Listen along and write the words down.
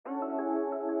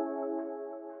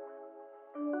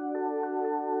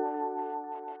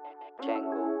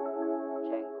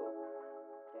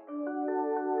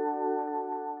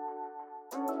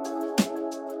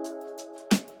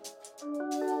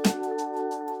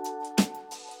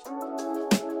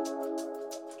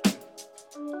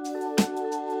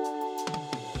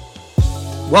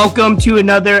Welcome to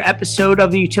another episode of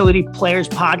the Utility Players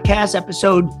Podcast,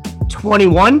 episode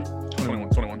 21. 21.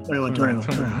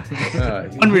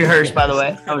 Unrehearsed, by the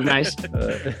way. That was nice.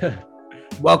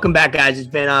 Welcome back, guys. It's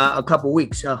been a couple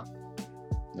weeks. So.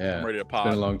 Yeah, I'm ready to pop.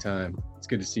 It's been a long time. It's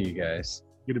good to see you guys.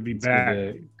 Good to be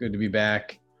back. Good to be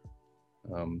back.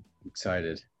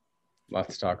 Excited.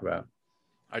 Lots to talk about.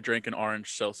 I drank an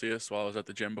orange Celsius while I was at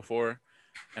the gym before,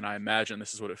 and I imagine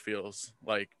this is what it feels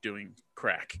like doing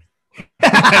crack.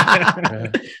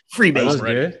 Freebase. Are those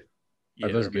good? Yeah,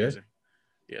 Are those good? amazing.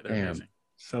 Yeah, they're amazing.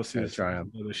 Celsius, try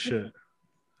them. The shit.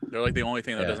 They're like the only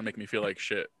thing that doesn't make me feel like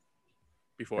shit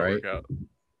before I work out.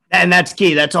 And that's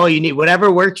key. That's all you need. Whatever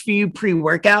works for you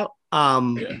pre-workout.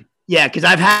 Yeah, because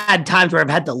I've had times where I've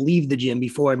had to leave the gym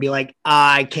before and be like,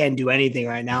 I can't do anything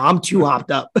right now. I'm too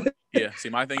hopped up. Yeah. See,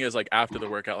 my thing is like after the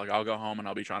workout, like I'll go home and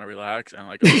I'll be trying to relax, and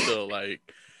like I'm still like,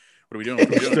 what are we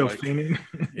doing? Still like, fiending.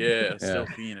 Yeah, still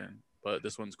fiending. But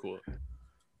this one's cool.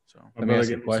 So let me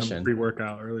ask you a question.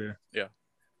 Pre-workout earlier. Yeah.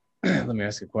 Let me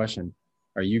ask a question.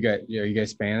 Are you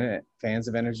guys fans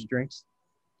of energy drinks,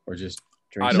 or just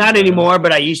drinks? Not anymore,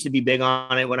 but I used to be big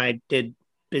on it when I did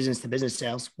business-to-business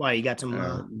sales. Why, you got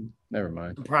some never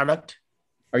mind product?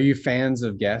 Are you fans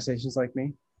of gas stations like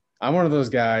me? I'm one of those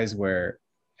guys where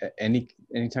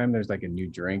anytime there's like a new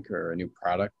drink or a new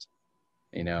product,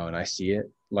 and I see it,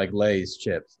 like Lay's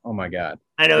chips. Oh my God.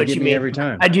 I know what you mean. Every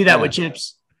time. I do that with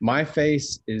chips. My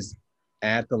face is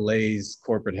at the Lay's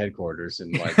corporate headquarters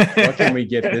and like, what can we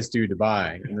get this dude to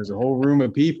buy? And there's a whole room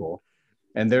of people,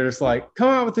 and they're just like, come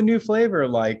out with a new flavor,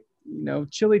 like,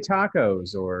 chili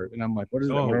tacos, and I'm like, what does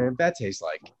that taste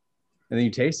like? And then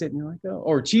you taste it and you're like, oh,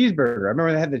 or cheeseburger. I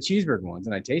remember they had the cheeseburger ones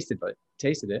and I tasted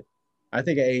it. I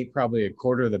think I ate probably a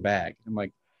quarter of the bag. I'm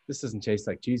like, this doesn't taste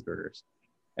like cheeseburgers.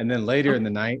 And then later in the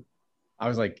night, I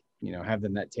was like,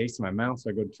 having that taste in my mouth.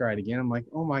 So I go to try it again. I'm like,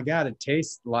 oh my God, it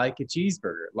tastes like a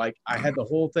cheeseburger. Like I had the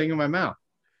whole thing in my mouth.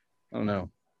 I don't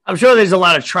know. I'm sure there's a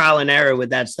lot of trial and error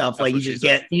with that stuff. Like you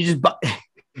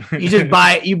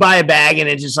buy a bag and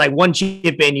it's just like one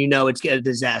chip in, it's a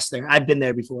disaster. I've been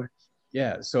there before.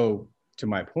 Yeah. So to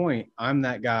my point, I'm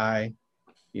that guy,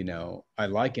 I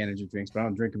like energy drinks, but I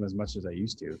don't drink them as much as I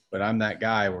used to. But I'm that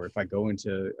guy where if I go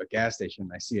into a gas station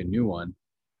and I see a new one,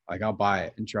 like I'll buy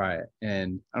it and try it.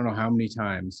 And I don't know how many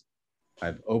times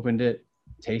I've opened it,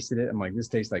 tasted it. I'm like, this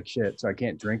tastes like shit. So I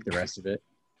can't drink the rest of it.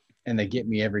 And they get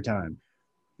me every time.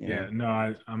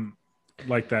 I'm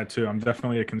like that too. I'm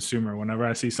definitely a consumer. Whenever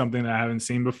I see something that I haven't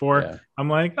seen before, I'm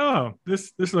like, oh,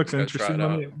 this looks interesting.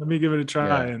 Let me give it a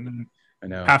try. Yeah. And then I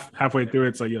know halfway through,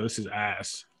 it's like, yo, this is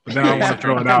ass. But then I want to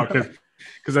throw it out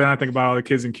because then I think about all the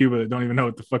kids in Cuba that don't even know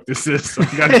what the fuck this is. So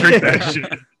you got to drink that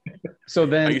shit. So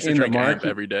then I used to drink amp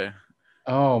every day.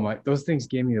 Oh my! Those things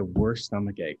gave me the worst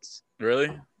stomach aches. Really?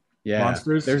 Yeah.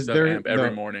 Monsters. They're amp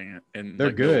every morning, and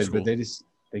they're good, but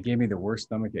they gave me the worst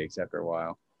stomach aches after a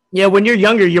while. Yeah, when you're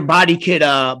younger, your body could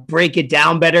break it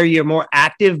down better. You're more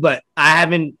active, but I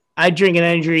drink an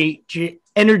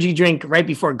energy drink right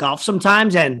before golf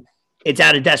sometimes, and it's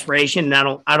out of desperation,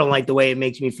 and I don't like the way it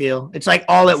makes me feel. It's like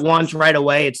all at once, right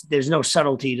away. There's no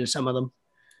subtlety to some of them.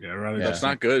 Yeah, it's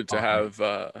not good to have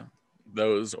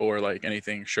those or like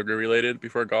anything sugar related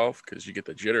before golf because you get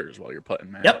the jitters while you're putting,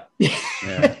 man. Yep.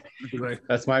 Yeah.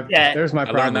 There's my problem.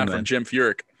 I learned that from Jim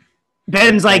Furyk.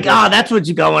 Ben's like, that's what's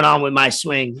going on with my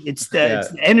swing. It's the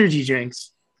energy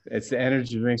drinks. It's the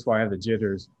energy drinks why I have the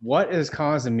jitters. What is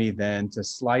causing me then to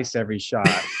slice every shot?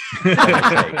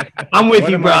 I'm with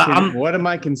you, bro. What am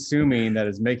I consuming that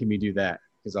is making me do that?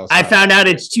 Because I found out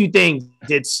it's two things.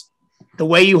 It's the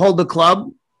way you hold the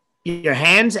club, your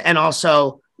hands, and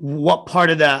also what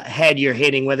part of the head you're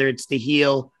hitting, whether it's the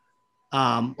heel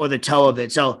or the toe of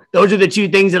it. So those are the two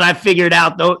things that I figured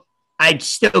out, though. I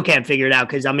still can't figure it out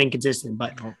because I'm inconsistent,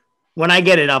 but when I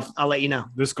get it, I'll let you know.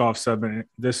 This golf segment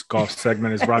is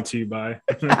brought to you by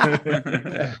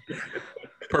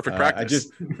Perfect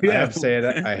practice. I have to say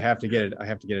it. I have to get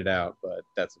it out, but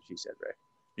that's what she said, right?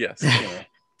 Yes.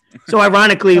 So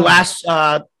ironically, last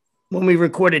when we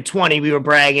recorded 20, we were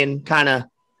bragging kind of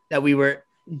that we were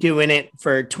doing it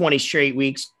for 20 straight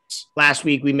weeks. Last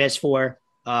week we missed for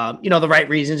the right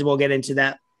reasons. We'll get into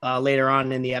that later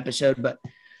on in the episode, but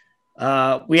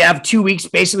we have 2 weeks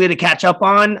basically to catch up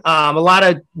on. A lot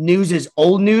of news is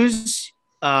old news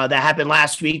that happened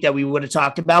last week that we would have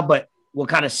talked about, but we'll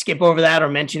kind of skip over that or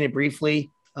mention it briefly.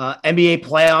 NBA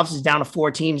playoffs is down to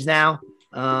 4 teams now.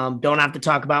 Don't have to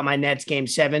talk about my Nets game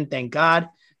 7. Thank God.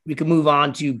 We can move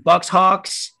on to Bucks,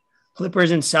 Hawks,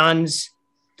 Clippers, and Suns.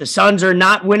 The Suns are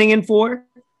not winning in 4.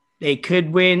 They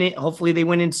could win it. Hopefully they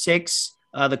win in 6.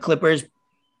 The Clippers,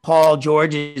 Paul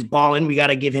George is balling. We got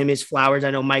to give him his flowers.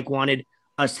 I know Mike wanted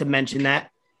us to mention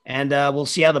that. And we'll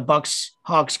see how the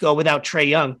Hawks go without Trae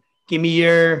Young. Give me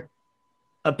your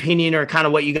opinion or kind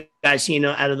of what you guys seen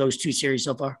out of those two series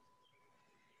so far.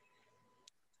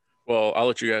 Well, I'll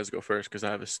let you guys go first because I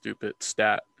have a stupid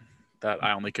stat that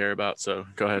I only care about. So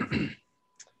go ahead.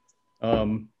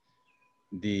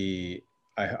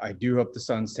 I do hope the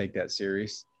Suns take that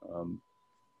series.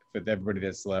 With everybody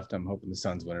that's left, I'm hoping the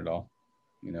Suns win it all.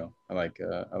 You know, I like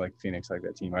Phoenix, I like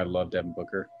that team. I love Devin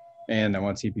Booker, and I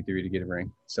want CP3 to get a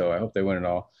ring. So I hope they win it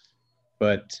all.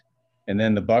 And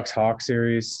then the Bucks-Hawks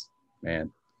series,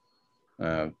 man.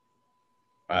 I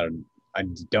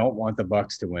don't want the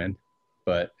Bucks to win,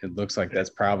 but it looks like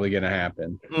that's probably going to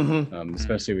happen,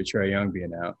 especially with Trae Young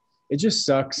being out. It just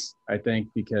sucks, I think,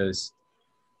 because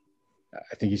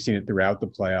I think you've seen it throughout the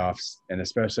playoffs, and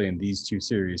especially in these two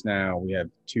series now, we have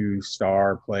two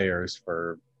star players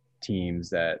for teams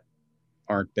that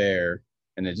aren't there.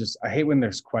 And I hate when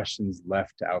there's questions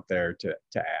left out there to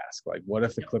ask. Like, what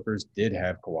if the Clippers did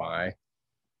have Kawhi?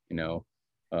 You know,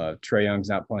 Trae Young's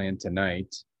not playing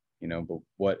tonight, you know, but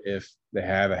what if they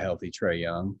have a healthy Trae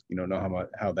Young? You don't know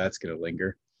how that's going to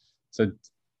linger. So,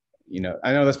 you know,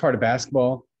 I know that's part of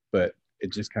basketball, but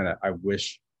it just kind of, I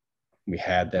wish we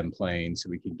had them playing so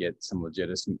we could get some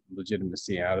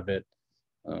legitimacy out of it.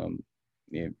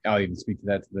 I'll even speak to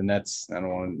that to the Nets. You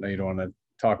don't want to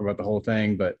talk about the whole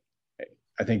thing, but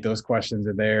I think those questions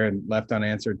are there and left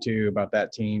unanswered too about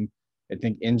that team. I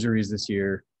think injuries this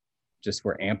year just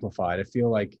were amplified. I feel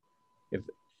like if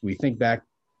we think back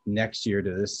next year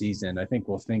to this season, I think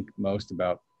we'll think most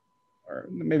about, or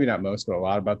maybe not most, but a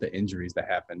lot about the injuries that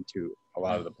happened to a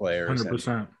lot of the players 100%.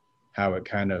 and how it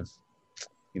kind of,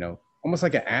 you know, almost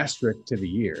like an asterisk to the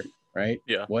year, right?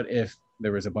 Yeah. What if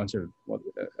there was a bunch of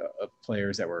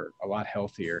players that were a lot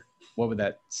healthier? What would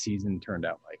that season turned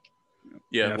out like?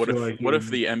 Yeah. What if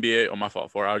the NBA? Oh, my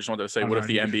fault. I just wanted to say, what if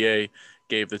the NBA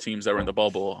gave the teams that were in the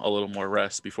bubble a little more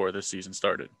rest before this season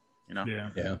started? You know.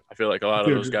 Yeah. I feel like a lot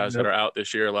of those guys that are out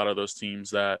this year, a lot of those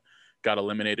teams that got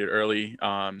eliminated early,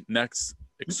 Next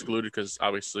excluded because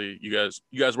obviously you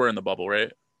guys were in the bubble,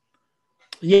 right?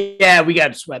 Yeah, we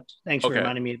got swept. Thanks for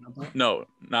reminding me about that. No,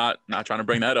 not trying to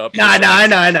bring that up. No, I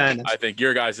know. I think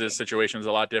your guys' situation is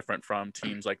a lot different from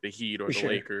teams like the Heat or the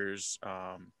Lakers,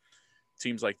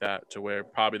 teams like that, to where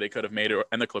probably they could have made it,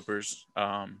 and the Clippers.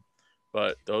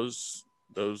 But those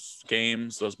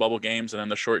games, those bubble games, and then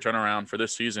the short turnaround for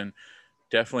this season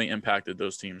definitely impacted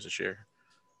those teams this year,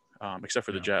 except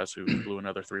for the Jazz, who blew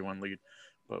another 3-1 lead.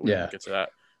 But we won't get to that.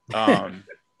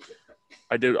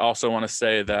 I did also want to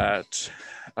say that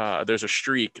there's a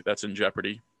streak that's in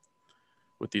jeopardy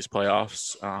with these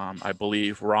playoffs. I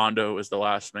believe Rondo is the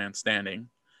last man standing.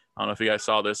 I don't know if you guys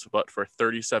saw this, but for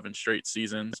 37 straight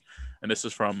seasons, and this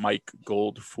is from Mike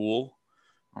Goldfool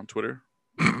on Twitter.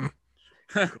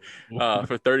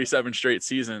 For 37 straight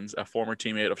seasons, a former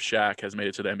teammate of Shaq has made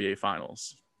it to the NBA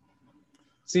Finals.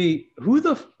 See, who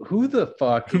the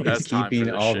fuck is keeping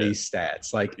all these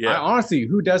stats? Like, I honestly,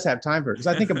 who does have time for it? Because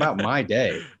I think about my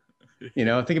day, you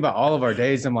know, think about all of our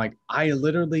days. I'm like, I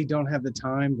literally don't have the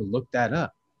time to look that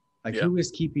up. Like, who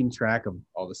is keeping track of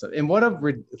all this stuff? And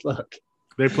look,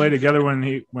 they play together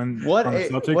when what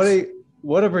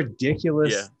a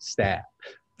ridiculous stat.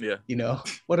 Yeah, you know,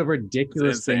 what a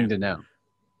ridiculous thing to know.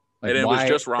 Like, and it was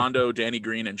just Rondo, Danny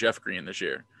Green, and Jeff Green this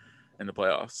year in the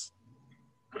playoffs.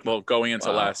 Well, going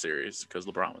into last series because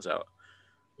LeBron was out.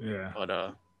 Yeah. But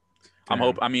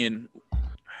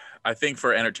I think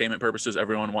for entertainment purposes,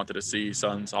 everyone wanted to see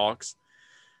Suns Hawks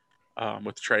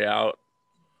with Trae out.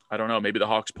 I don't know. Maybe the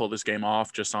Hawks pull this game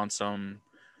off just on some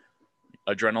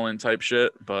adrenaline type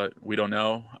shit, but we don't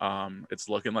know. It's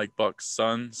looking like Bucks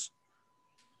Suns.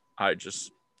 I'd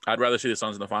rather see the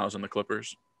Suns in the finals than the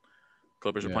Clippers.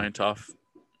 Clippers are playing tough.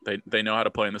 They know how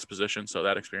to play in this position, so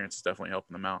that experience is definitely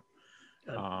helping them out.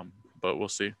 But we'll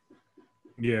see.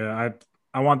 Yeah,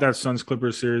 I want that Suns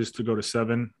Clippers series to go to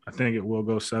 7. I think it will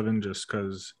go 7 just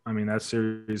because, I mean, that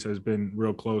series has been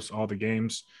real close all the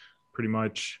games pretty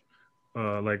much.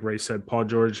 Like Ray said, Paul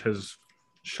George has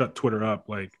shut Twitter up.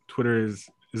 Like, Twitter is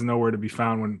nowhere to be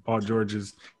found when Paul George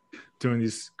is doing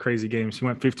these crazy games. He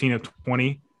went 15 of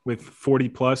 20 with 40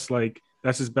 plus. Like,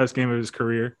 that's his best game of his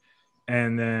career.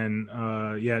 And then,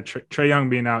 Trae Young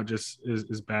being out just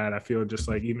is bad. I feel just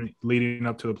like even leading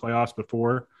up to the playoffs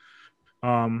before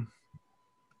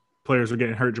players were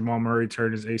getting hurt. Jamal Murray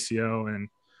turned his ACL and,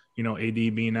 you know, AD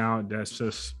being out, that's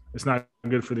just – it's not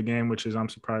good for the game, which is I'm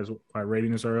surprised why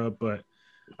ratings are up. But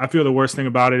I feel the worst thing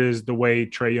about it is the way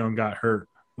Trae Young got hurt,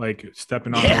 like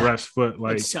stepping on the ref's foot.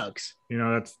 Like, it sucks. You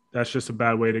know, that's just a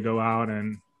bad way to go out.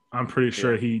 And I'm pretty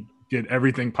sure he did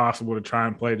everything possible to try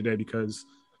and play today because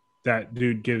 – that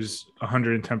dude gives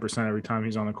 110% every time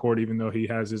he's on the court, even though he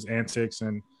has his antics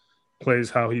and plays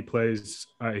how he plays.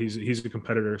 He's a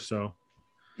competitor. So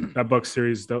that Bucks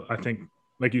series, I think,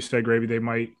 like you said, Gravy,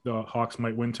 the Hawks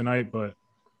might win tonight, but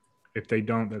if they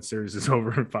don't, that series is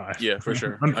over in 5. Yeah, for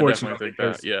sure. Unfortunately, I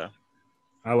definitely think that. Yeah.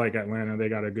 I like Atlanta. They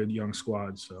got a good young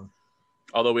squad. So,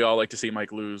 although we all like to see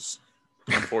Mike lose,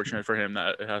 unfortunate for him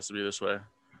that it has to be this way.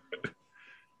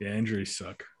 Yeah, injuries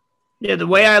suck. Yeah, the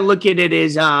way I look at it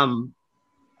is, I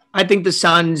think the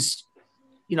Suns,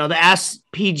 the Ask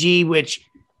PG, which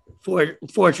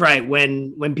Fort's right.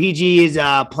 When PG is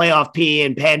playoff P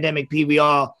and pandemic P, we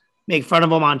all make fun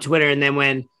of him on Twitter, and then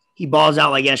when he balls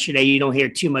out like yesterday, you don't hear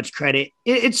too much credit.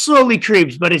 It slowly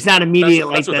creeps, but it's not immediate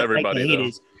that's like the hate though.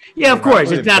 is. Yeah, of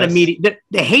course, it's not immediate.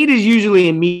 The hate is usually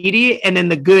immediate, and then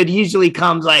the good usually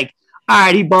comes like, all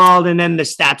right, he balled, and then the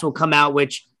stats will come out,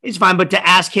 which is fine. But to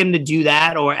ask him to do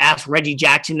that, or ask Reggie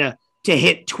Jackson to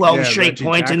hit 12 straight Reggie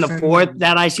points Jackson in the fourth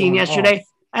that I seen yesterday,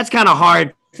 that's kind of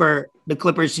hard for the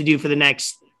Clippers to do for the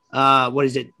next,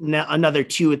 another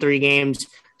 2 or 3 games.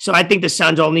 So I think the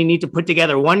Suns only need to put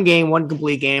together one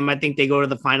complete game. I think they go to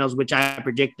the finals, which I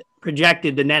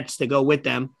projected the Nets to go with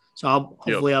them. So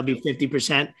hopefully I'll be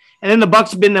 50%. And then the Bucks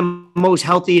have been the most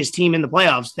healthiest team in the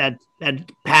playoffs that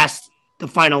passed the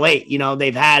final 8.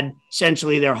 They've had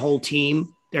essentially their whole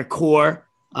team, their core,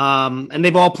 and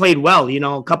they've all played well.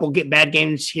 A couple bad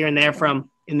games here and there from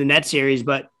in the Nets series,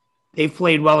 but they've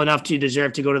played well enough to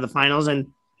deserve to go to the finals.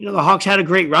 And the Hawks had a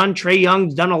great run. Trae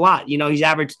Young's done a lot. He's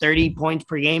averaged 30 points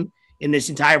per game in this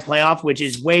entire playoff, which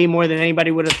is way more than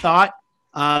anybody would have thought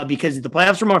because the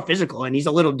playoffs are more physical, and he's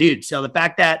a little dude. So the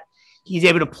fact that he's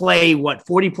able to play,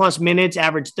 40-plus minutes,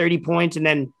 average 30 points, and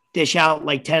then dish out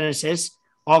like 10 assists,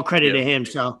 all credit to him.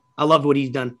 So I love what he's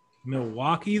done.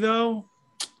 Milwaukee, though?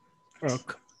 Oh,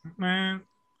 man.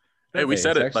 Hey, we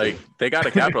said it. Like, they got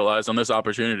to capitalize on this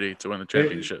opportunity to win the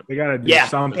championship. They got to do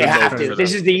something. They have to.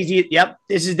 This is the easiest. Yep,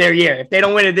 this is their year. If they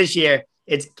don't win it this year,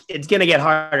 it's going to get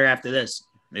harder after this.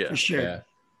 Yeah, for sure. Yeah.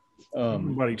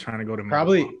 Everybody trying to go to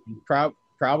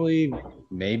probably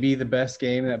maybe the best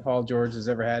game that Paul George has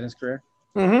ever had in his career.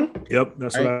 Mm-hmm. Yep,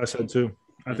 that's what I said too.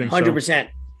 I think 100%.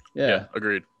 Yeah,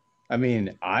 agreed. I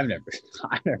mean, I've never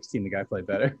seen the guy play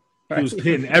better. He was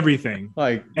hitting everything.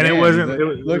 And it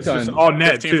was just all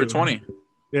net 15 too. for 20.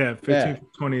 Yeah, 15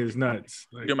 for 20 is nuts.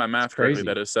 Do my math correctly,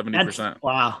 that is 70%.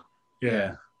 Wow.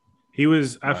 Yeah. He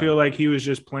was I feel like he was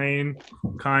just playing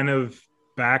kind of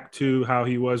back to how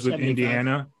he was with 75.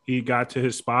 Indiana. He got to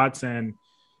his spots, and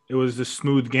it was the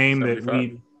smooth game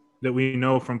 75. that we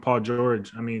know from Paul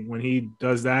George. I mean, when he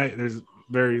does that, there's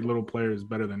very little players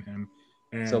better than him.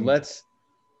 And so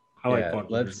Paul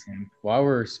George. While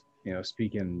we're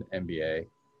speaking NBA,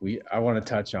 I want to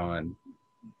touch on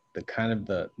the kind of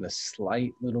the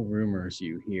slight little rumors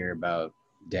you hear about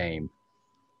Dame,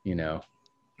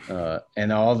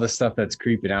 and all the stuff that's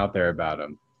creeping out there about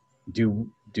him. Do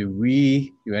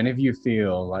any of you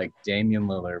feel like Damian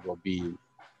Lillard will be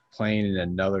playing in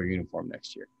another uniform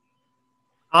next year?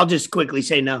 I'll just quickly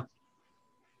say no.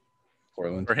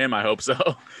 Portland. For him, I hope so.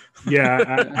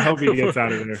 Yeah, I hope he gets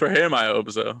out of there. For him, I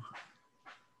hope so.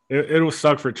 It'll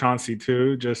suck for Chauncey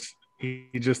too. He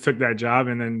just took that job,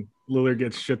 and then Lillard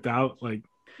gets shipped out.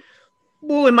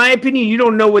 Well, in my opinion, you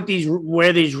don't know where these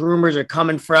rumors are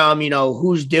coming from.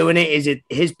 Who's doing it? Is it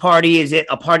his party? Is it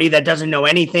a party that doesn't know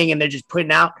anything and they're just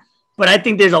putting out? But I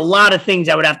think there's a lot of things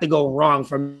that would have to go wrong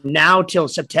from now till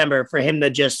September for him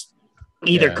to just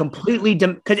either completely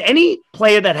because any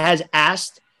player that has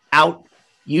asked out,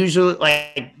 usually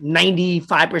like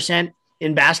 95%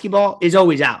 in basketball, is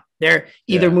always out. They're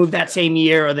either moved that same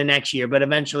year or the next year, but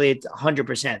eventually it's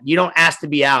 100%. You don't ask to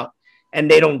be out, and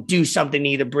they don't do something to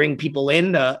either bring people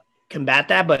in to combat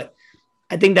that. But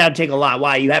I think that would take a lot.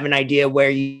 Why? You have an idea where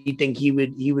you think he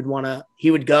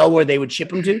would go, or they would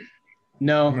ship him to?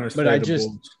 No, but I just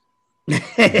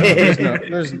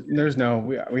there's no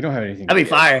we don't have anything. That'd be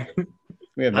fire.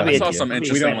 We have. I saw some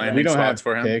interesting landing spots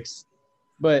for him. Picks,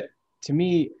 but to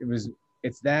me,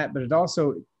 it's that, but it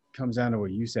also comes down to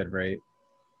what you said, right?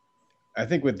 I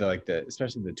think with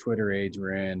especially the Twitter age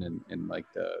we're in, and like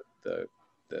the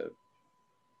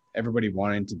everybody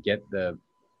wanting to get the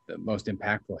most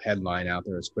impactful headline out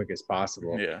there as quick as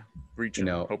possible. Yeah,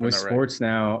 with sports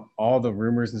now, all the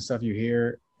rumors and stuff you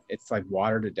hear, it's like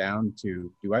watered it down to,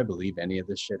 do I believe any of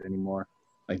this shit anymore?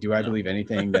 Like, do I believe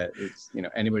anything that it's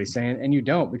anybody's saying? And you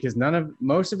don't, because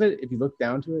most of it, if you look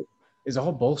down to it, is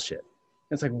all bullshit.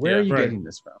 It's like, where are you getting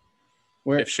this from?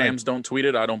 If Shams don't tweet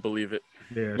it, I don't believe it.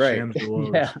 Yeah, right. Shams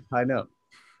Yeah, I know.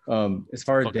 As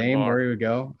far as Dame, where he would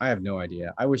go, I have no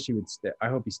idea. I wish he would stay. I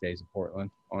hope he stays in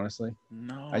Portland, honestly.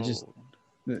 No.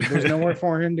 There's nowhere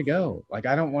for him to go. Like,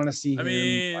 I don't want to see him.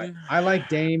 mean, I like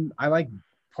Dame. I like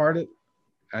part of.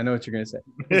 I know what you're gonna say.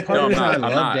 Part No, of the I'm reason not. I I'm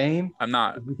love not. Dame I'm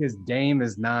not. is because Dame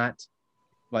is not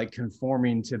like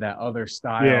conforming to that other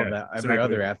style that every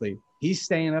other athlete. He's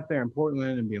staying up there in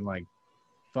Portland and being like,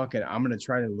 "Fuck it, I'm gonna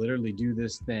try to literally do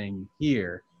this thing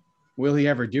here." Will he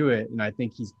ever do it? And I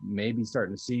think he's maybe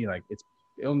starting to see like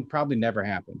it'll probably never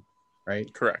happen,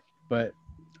 right? Correct. But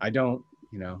I don't,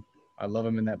 I love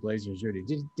him in that Blazers jersey.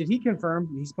 Did he confirm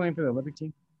he's playing for the Olympic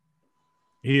team?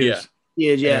 He is. He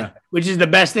is, yeah. Which is the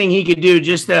best thing he could do,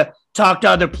 just to talk to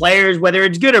other players, whether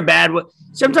it's good or bad.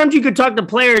 Sometimes you could talk to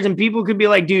players and people could be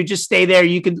like, dude, just stay there.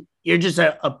 You're just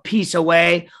a piece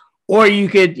away. Or you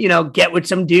could, get with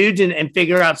some dudes and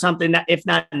figure out something that, if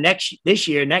not next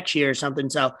year or something.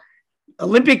 So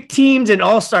Olympic teams and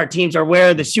all-star teams are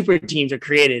where the super teams are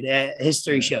created.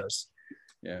 History shows.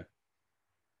 Yeah.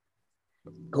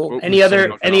 Cool. Any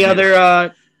other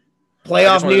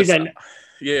playoff news?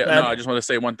 I just want to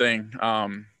say one thing.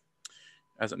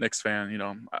 As a Knicks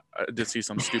fan, I did see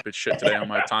some stupid shit today on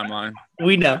my timeline.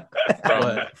 We know.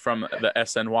 from the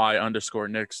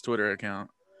SNY_Knicks Twitter account.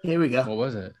 Here we go. What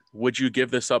was it? Would you give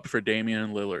this up for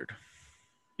Damian Lillard?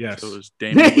 Yes. So it was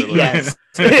Damian Lillard. Yes.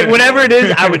 Whatever it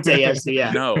is, I would say yes.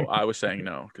 Yeah. No, I was saying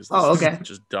no because this is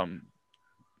just dumb,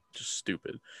 just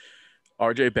stupid.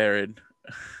 RJ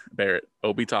Barrett,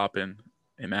 Obi Toppin,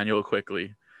 Emmanuel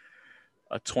Quickly,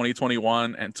 a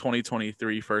 2021 and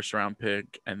 2023 first round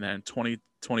pick, and then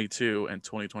 2022 and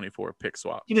 2024 pick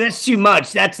swap. That's too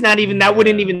much. That's not even. That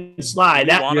wouldn't even slide.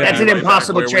 That's an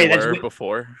impossible trade. That's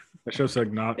before. That shows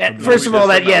like not. First of all,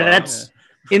 that's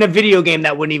in a video game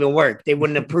that wouldn't even work. They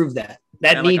wouldn't approve that.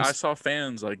 I saw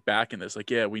fans like backing this, like,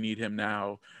 yeah, we need him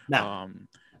now. No.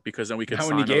 Because then we could. How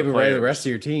when you gave away the rest of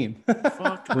your team?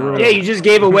 Fuck no. Yeah, you just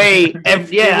gave away.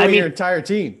 Your entire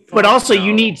team. But also,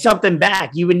 you need something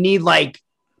back. You would need like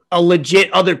a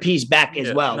legit other piece back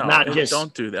as well, not just.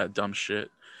 Don't do that dumb shit.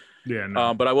 Yeah.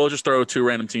 No. But I will just throw two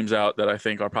random teams out that I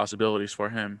think are possibilities for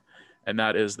him, and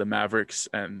that is the Mavericks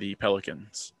and the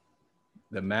Pelicans.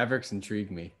 The Mavericks intrigue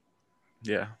me.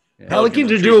 Yeah.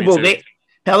 Pelicans are doable.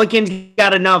 Pelicans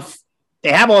got enough.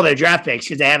 They have all their draft picks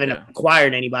because they haven't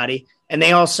acquired anybody. And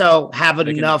they also have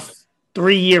enough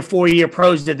 3-year, 4-year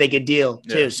pros that they could deal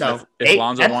too. So if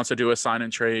Lonzo wants to do a sign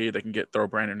and trade, they can throw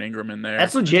Brandon Ingram in there.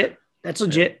 That's legit. And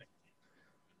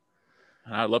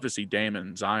I'd love to see Dame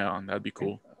and Zion. That'd be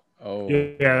cool. Oh,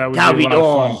 yeah, that would be a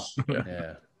lot of fun.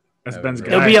 Yeah, that's Ben's guy.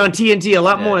 They'll be on TNT a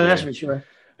lot more. That's for sure.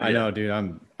 I know, dude.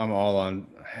 I'm all on.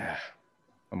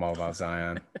 I'm all about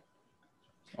Zion.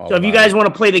 So if you guys want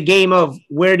to play the game of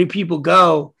where do people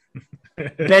go,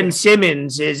 Ben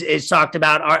Simmons is talked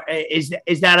about. Is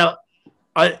that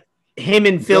him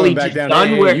and Philly back down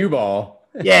done? Where you ball?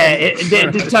 Yeah,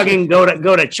 just talking go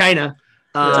to China.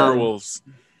 Timberwolves.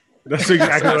 That's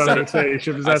exactly what I was going to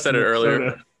say. I said it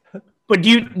earlier. But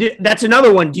that's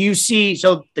another one. Do you see?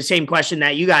 So the same question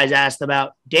that you guys asked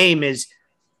about Dame is,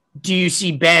 do you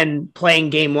see Ben playing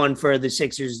game one for the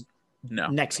Sixers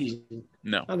next season?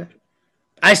 No. Okay.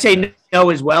 I say no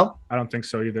as well. I don't think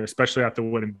so either, especially after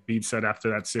what Embiid said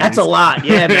after that series. That's a lot.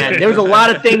 Yeah, man. There was a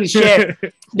lot of things shared.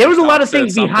 There was a lot of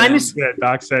things behind this. Yeah,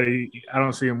 Doc said I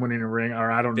don't see him winning a ring,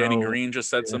 or I don't know. Danny Green just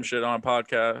said some shit on a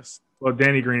podcast. Well,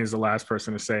 Danny Green is the last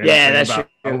person to say that's about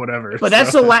true. Whatever. But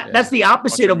that's that's the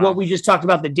opposite of what we just talked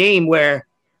about the Dame, where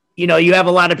you have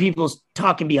a lot of people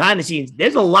talking behind the scenes.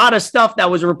 There's a lot of stuff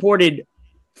that was reported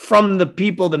from the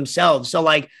people themselves. So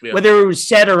whether it was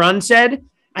said or unsaid,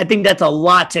 I think that's a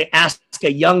lot to ask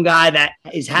a young guy that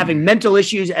is having mental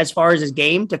issues as far as his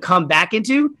game to come back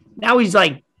into. Now he's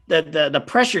like the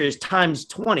pressure is times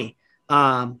 20.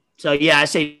 So yeah, I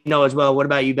say no as well. What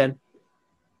about you, Ben?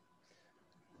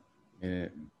 I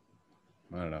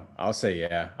don't know. I'll say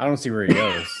yeah. I don't see where he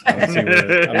goes.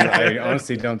 I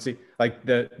honestly don't see. Like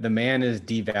the man is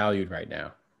devalued right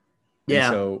now. Yeah.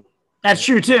 And so that's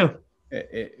true too.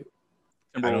 I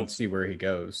don't see where he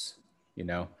goes.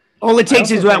 All it takes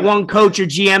is that one coach or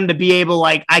GM to be able,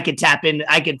 I could tap in,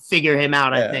 I could figure him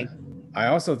out. Yeah. I think. I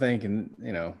also think, and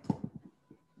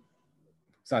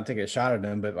it's not taking a shot at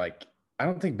him, but I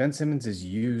don't think Ben Simmons is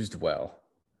used well.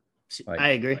 I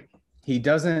agree. He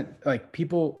doesn't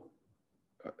people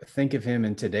think of him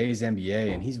in today's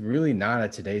NBA, and he's really not a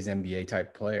today's NBA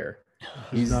type player.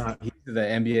 He's the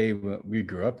NBA we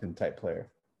grew up in type player.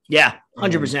 Yeah,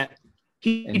 100%.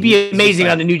 He'd be amazing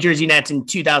on the New Jersey Nets in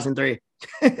 2003.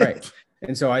 Right.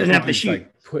 And so I think he's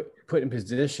put in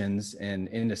positions and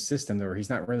in a system where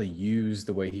he's not really used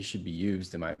the way he should be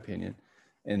used, in my opinion.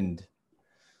 And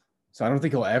so I don't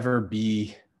think he'll ever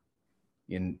be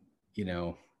in,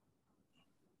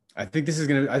 I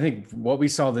think what we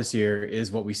saw this year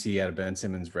is what we see out of Ben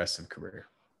Simmons' rest of career.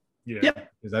 Yeah.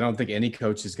 Because I don't think any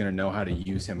coach is going to know how to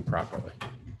use him properly.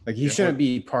 Like he shouldn't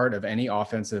be part of any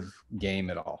offensive game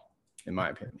at all, in my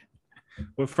opinion.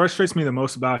 What frustrates me the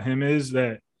most about him is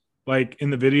that, like, in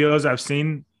the videos I've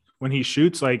seen when he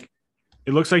shoots, like,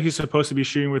 it looks like he's supposed to be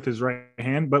shooting with his right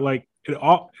hand, but like it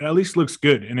at least looks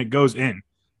good and it goes in.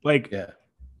 Like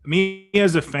me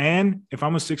as a fan, if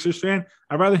I'm a Sixers fan,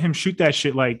 I'd rather him shoot that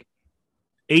shit like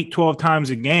 8-12 times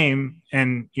a game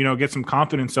and, you know, get some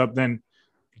confidence up than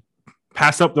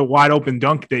pass up the wide open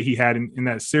dunk that he had in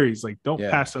that series. Like, don't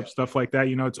pass up stuff like that.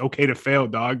 You know, it's okay to fail,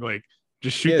 dog. Like,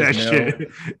 just shoot that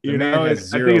shit. You know, I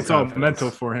think it's all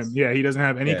mental for him. Yeah, he doesn't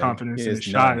have any confidence in his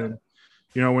shot. And,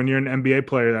 you know, when you're an NBA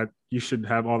player, that you should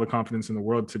have all the confidence in the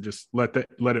world to just let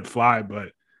it fly.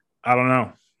 But I don't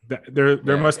know.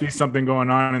 There must be something going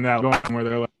on in that zone where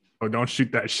they're like, oh, don't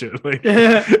shoot that shit. Like,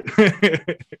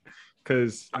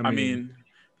 because I mean,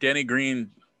 Danny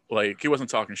Green, like, he wasn't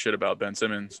talking shit about Ben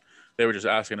Simmons. They were just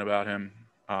asking about him.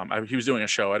 He was doing a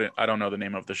show. I don't know the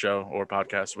name of the show or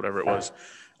podcast, whatever it was.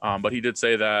 But he did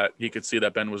say that he could see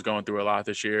that Ben was going through a lot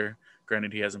this year.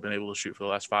 Granted, he hasn't been able to shoot for the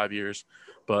last 5 years,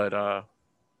 but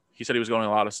he said he was going a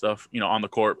lot of stuff, you know, on the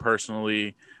court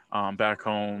personally, back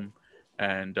home,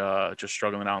 and just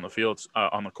struggling out on the fields,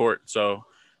 on the court. So,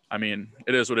 I mean,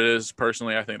 it is what it is.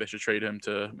 Personally, I think they should trade him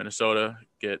to Minnesota,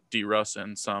 get D. Russ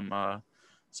and some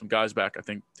guys back. I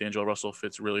think D'Angelo Russell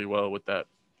fits really well with that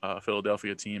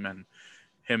Philadelphia team, and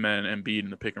him and Embiid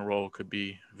in the pick and roll could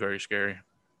be very scary.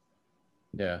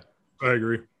 Yeah, I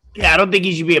agree. Yeah, I don't think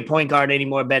he should be a point guard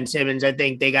anymore, Ben Simmons. I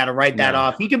think they got to write that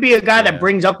off. He could be a guy that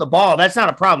brings up the ball. That's not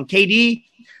a problem. KD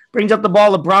brings up the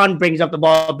ball. LeBron brings up the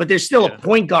ball, but there's still a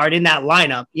point guard in that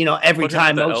lineup, you know, every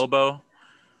time. The elbow.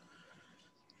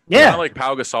 Yeah. Kind of like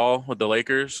Pau Gasol with the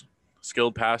Lakers,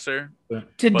 skilled passer.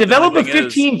 To develop a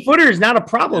 15-footer is not a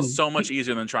problem. It's so much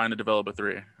easier than trying to develop a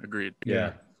three. Agreed.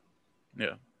 Yeah.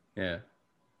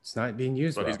 It's not being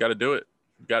used. But he's got to do it.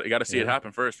 You got to see it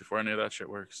happen first before any of that shit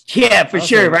works. Yeah, for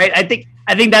sure, right? I think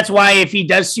that's why if he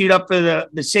does suit up for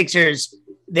the Sixers,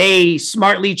 they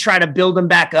smartly try to build him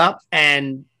back up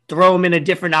and throw him in a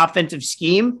different offensive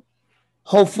scheme,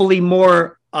 hopefully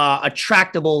more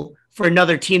attractable for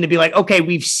another team to be like, okay,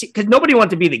 because nobody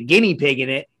wants to be the guinea pig in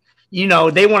it. You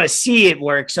know, they want to see it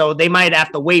work, so they might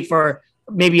have to wait for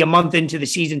maybe a month into the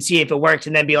season, see if it works,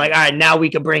 and then be like, all right, now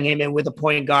we can bring him in with a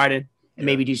point guard and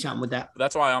maybe do something with that.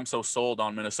 That's why I'm so sold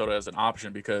on Minnesota as an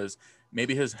option, because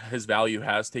maybe his value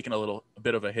has taken a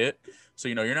bit of a hit. So,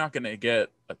 you know, you're not going to get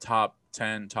a top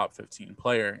 10, top 15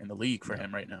 player in the league for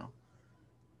him right now.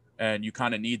 And you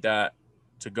kind of need that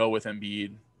to go with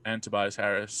Embiid and Tobias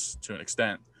Harris to an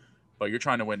extent. But you're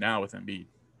trying to win now with Embiid.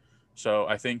 So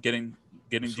I think getting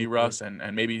D. Russ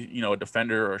and maybe, you know, a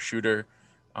defender or a shooter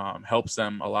helps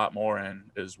them a lot more and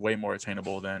is way more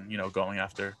attainable than, you know, going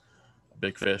after a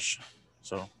big fish.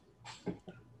 So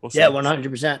we'll see. Yeah,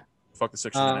 100%. Fuck the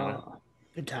Sixers anyway.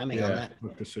 Good timing on that.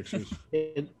 Fuck the Sixers.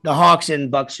 The Hawks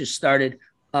and Bucks just started.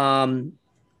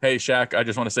 Hey, Shaq, I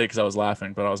just want to say, because I was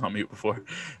laughing, but I was on mute before.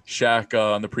 Shaq,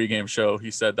 on the pregame show, he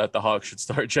said that the Hawks should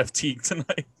start Jeff Teague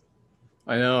tonight.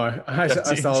 I know. I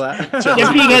saw that.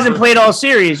 Jeff Teague hasn't played all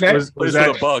series, right? Was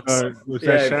that the Bucks?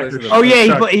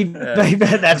 He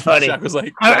that's funny. Shaq was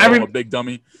like, I'm a big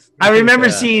dummy. I remember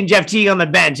seeing Jeff Teague on the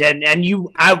bench, and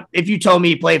if you told me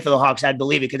he played for the Hawks, I'd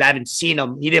believe it because I haven't seen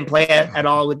him. He didn't play at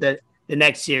all with the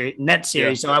Net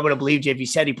series, so I would have believed you if you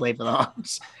said he played for the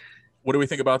Hawks. What do we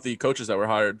think about the coaches that were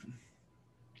hired?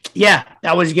 Yeah,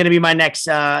 that was going to be my next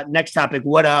topic.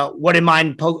 What in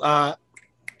mind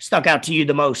stuck out to you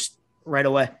the most right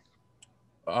away?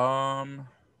 I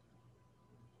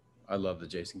love the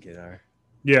Jason Kidd hire.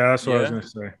 Yeah, that's what I was going to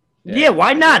say. Yeah,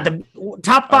 why not? The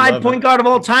top 5 point guard of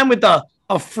all time with a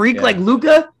freak like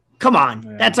Luka? Come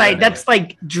on. That's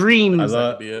like dream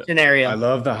scenario. I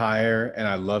love the hire, and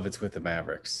I love it's with the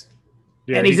Mavericks.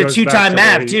 Yeah, and he's a 2-time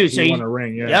Mav too. So he won a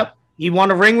ring. Yeah. Yep. He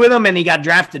won a ring with him, and he got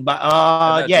drafted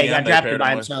by. He got drafted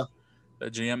by himself.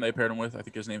 The GM they paired him with, I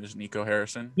think his name is Nico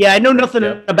Harrison. Yeah, I know nothing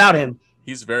about him.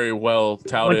 He's very well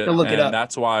touted, and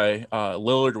that's why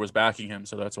Lillard was backing him.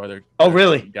 So that's why they're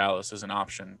really Dallas is an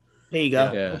option. There you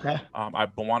go. Yeah. Okay. I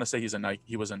want to say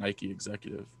he was a Nike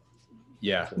executive.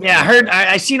 Yeah. Yeah, I heard.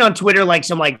 I seen on Twitter like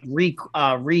some like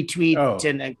retweets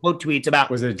and quote tweets about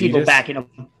people backing him.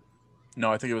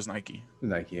 No, I think it was Nike.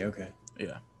 Nike. Okay.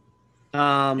 Yeah.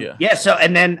 Yeah. So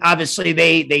and then obviously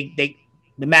the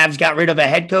Mavs got rid of a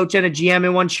head coach and a GM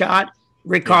in one shot.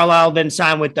 Rick Carlisle then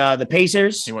signed with the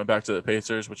Pacers. He went back to the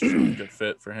Pacers, which is a really good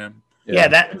fit for him. Yeah,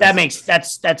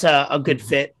 that's a good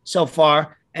fit so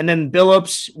far. And then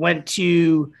Billups went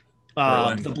to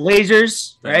Portland. The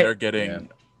Blazers, And right? they're getting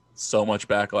so much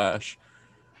backlash.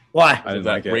 Why? I didn't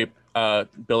that like it. rape.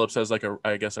 Billups has like a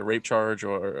rape charge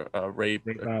or a rape.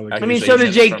 allegation. I mean, so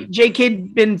does Jay. from Jay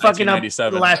Kidd been fucking up the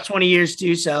 1997. last 20 years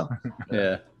too. So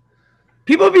Yeah.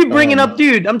 people be bringing up,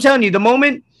 dude. I'm telling you, the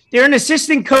moment they're an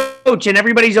assistant coach and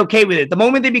everybody's okay with it, the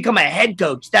moment they become a head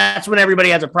coach, that's when everybody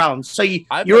has a problem. So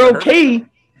I've you're never heard okay.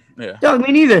 Yeah. Doug,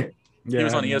 me neither. Yeah, He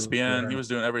was on I ESPN. know. He was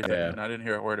doing everything, Yeah. and I didn't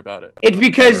hear a word about it. It's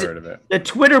because Never heard of it. the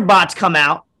Twitter bots come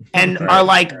out and Right. are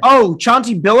like, "Oh,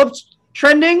 Chauncey Billups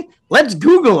trending. Let's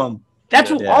Google him."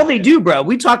 That's Yeah. what all they do, bro.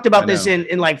 We talked about I this know.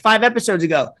 in like 5 episodes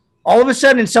ago. All of a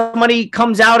sudden, somebody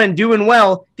comes out and doing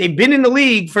well. They've been in the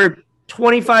league for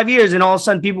 25 years, and all of a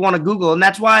sudden, people want to Google, and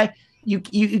that's why you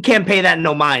can't pay that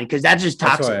no mind because that's just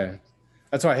toxic.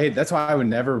 That's why I hate. That's why I would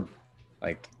never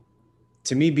like.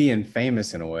 To me, being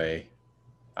famous in a way,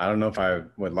 I don't know if I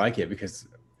would like it because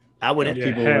I wouldn't. Yeah,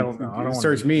 people hell would no, I don't wanna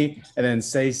search do me and then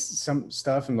say some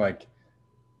stuff and like,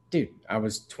 dude, I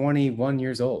was 21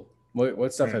 years old.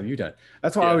 What stuff Yeah. have you done?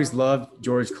 That's why I Yeah. always loved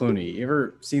George Clooney. You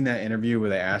ever seen that interview where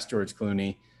they asked George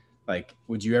Clooney, like,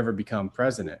 would you ever become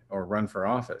president or run for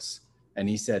office? And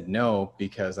he said no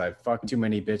because I fucked too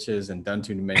many bitches and done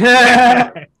too many.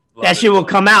 that Love shit it. will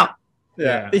come out.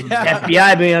 Yeah.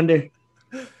 FBI be under.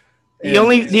 The And-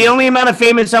 only amount of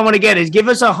famous I want to get is give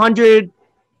us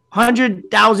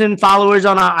 100,000 followers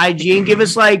on our IG and give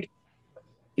us like,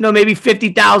 maybe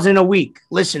 50,000 a week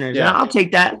listeners. Yeah. And I'll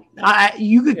take that.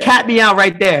 You could Yeah. cap me out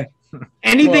right there.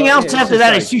 Anything Well, else it's after just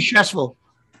that is like- too stressful.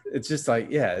 It's just like,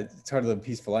 it's hard to live a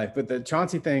peaceful life. But the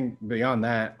Chauncey thing, beyond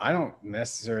that, I don't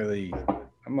necessarily,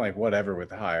 I'm like, whatever with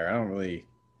the hire. I don't really,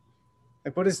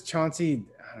 like, what is Chauncey?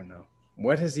 I don't know.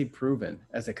 What has he proven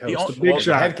as a coach? The big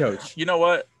shot. Head coach. You know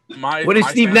what? What is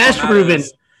my Steve stance Nash on that proven?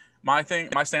 is- My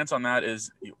stance on that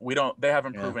is they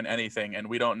haven't proven anything, and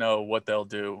we don't know what they'll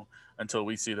do until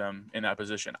we see them in that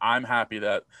position. I'm happy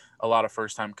that a lot of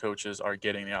first-time coaches are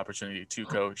getting the opportunity to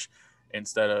coach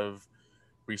instead of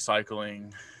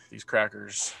recycling these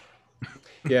crackers.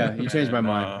 Yeah, you changed my And,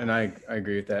 mind. And I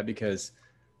agree with that because,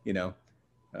 to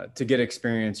get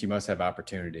experience, you must have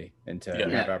opportunity. And to Yeah.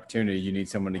 have opportunity, you need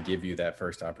someone to give you that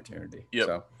first opportunity. Yep.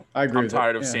 So I agree I'm with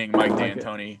tired it. of Yeah, seeing I Mike like it.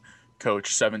 D'Antoni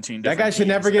coach 17 That different guy should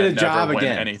never teams get a and job win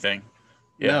again. anything.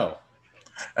 Yeah. No.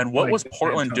 And what Like was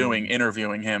Portland D'Antoni. doing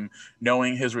interviewing him,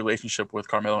 knowing his relationship with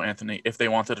Carmelo Anthony, if they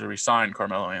wanted to resign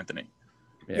Carmelo Anthony?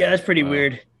 Yeah, that's pretty well,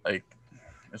 weird. Like,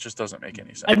 it just doesn't make any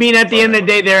sense. I mean, at the But- end of the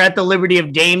day, they're at the liberty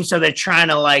of Dame, so they're trying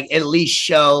to like at least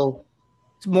show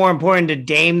it's more important to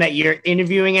Dame that you're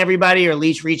interviewing everybody or at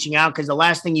least reaching out because the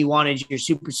last thing you want is your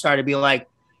superstar to be like,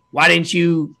 why didn't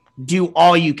you do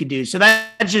all you could do? So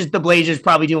that's just the Blazers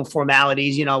probably doing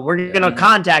formalities. We're going to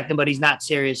contact him, but he's not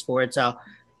serious for it. So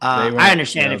I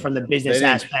understand it from the business they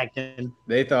didn't- aspect. And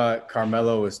They thought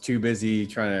Carmelo was too busy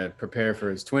trying to prepare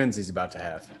for his twins he's about to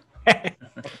have.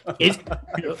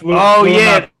 Flew Oh, him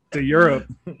yeah. out to Europe.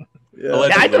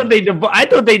 I thought they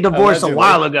divorced a Allegedly.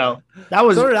 while ago. That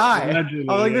was So did I. Allegedly.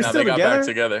 I was like, they're No, still they got back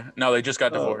together? together. No, they just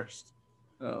got divorced.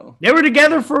 Oh. They were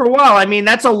together for a while. I mean,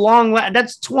 that's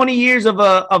that's 20 years of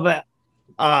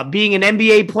being an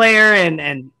NBA player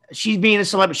and she's being a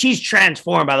celebrity. She's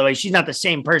transformed, by the way. She's not the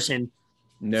same person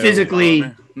No. physically. Oh,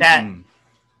 man. That Mm-mm.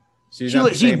 She's not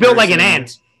the she's same built like an person.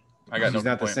 ant. I got She's no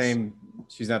not the points. same.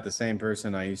 She's not the same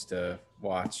person I used to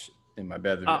watch in my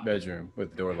bedroom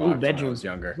with the door locked when I bedroom. was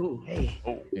younger. Ooh, hey,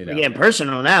 Oh, You we're know? getting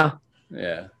personal now.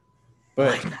 Yeah.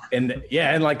 But in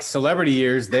like celebrity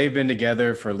years, they've been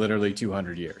together for literally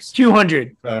 200 years.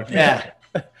 200. So, Yeah.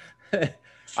 I Shout out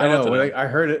know. to When them. I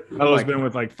heard it. I'm Melo's like, been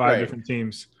with like 5 right. different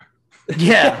teams.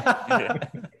 Yeah.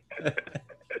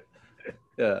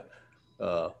 yeah.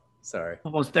 Oh, sorry.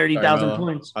 Almost Sorry, 30,000 Melo.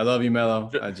 points. I love you, Mello.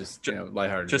 Ju- I just, ju-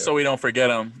 lighthearted. Just joke. so we don't forget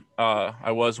him,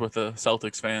 I was with a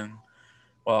Celtics fan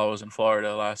while I was in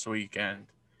Florida last week, and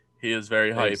he is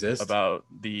very They hyped exist? about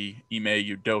the Ime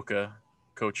Udoka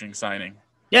coaching signing.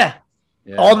 Yeah.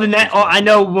 Yeah. I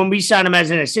know when we signed him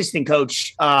as an assistant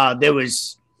coach, there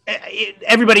was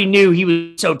everybody knew he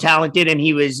was so talented and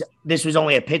this was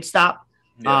only a pit stop.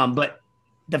 Yeah. But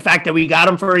the fact that we got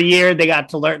him for a year, the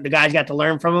guys got to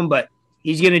learn from him, but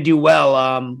he's going to do well.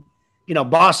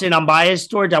 Boston, I'm biased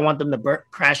towards. I want them to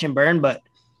crash and burn, but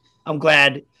I'm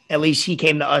glad at least he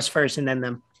came to us first and then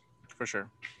them. For sure.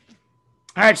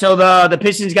 All right, so the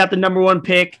Pistons got the number 1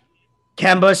 pick.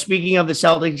 Kemba, speaking of the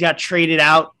Celtics, got traded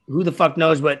out. Who the fuck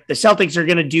knows? But the Celtics are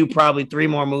going to do probably 3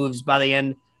 more moves by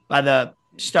the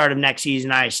start of next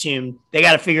season, I assume. They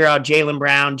got to figure out Jaylen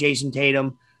Brown, Jason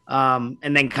Tatum,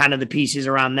 and then kind of the pieces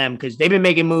around them because they've been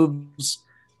making moves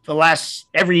for the last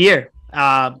every year,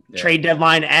 trade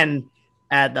deadline and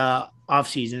at off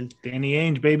season. Danny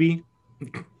Ainge, baby.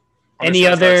 Any I'm just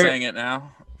gonna other? start saying it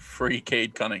now? Free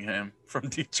Cade Cunningham from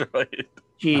Detroit.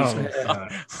 Jeez.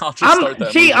 I'll just start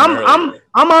that.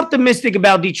 I'm optimistic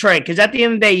about Detroit because at the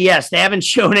end of the day, yes, they haven't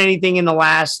shown anything in the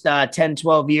last 10,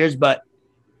 12 years, but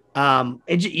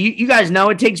you guys know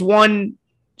it takes one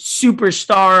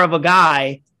superstar of a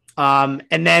guy,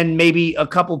 and then maybe a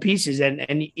couple pieces,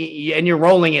 and you're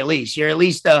rolling at least. You're at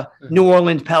least the New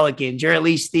Orleans Pelicans. You're at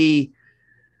least the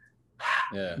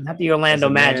not the Orlando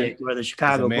Magic or the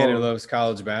Chicago Bulls. As a man who loves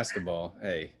college basketball,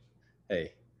 hey.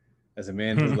 As a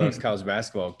man who loves college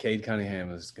basketball, Cade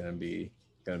Cunningham is gonna be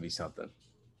something.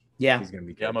 Yeah, he's gonna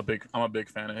be good. Yeah, I'm a big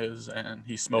fan of his, and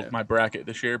he smoked my bracket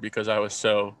this year because I was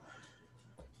so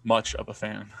much of a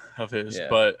fan of his. Yeah.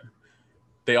 But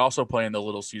they also play in the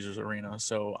Little Caesars Arena,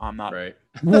 so I'm not right.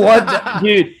 What,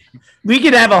 dude? We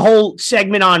could have a whole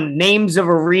segment on names of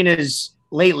arenas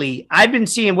lately. I've been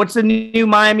seeing what's the new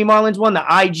Miami Marlins one? The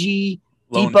IG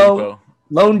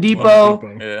Loan Depot.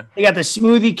 Yeah. They got the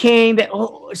Smoothie King.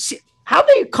 How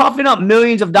they coughing up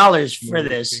millions of dollars for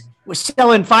this? We're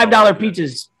selling $5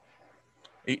 pizzas.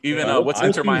 Even what's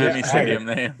Inter Miami Stadium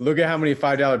name? Look at how many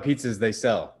 $5 pizzas they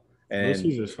sell. And Little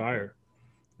Caesars fire.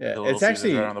 Yeah, it's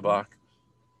actually right on the block.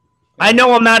 I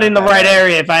know I'm not in the right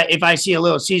area if I see a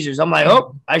Little Caesars. I'm like,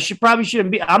 I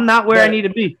shouldn't be. I'm not where I need to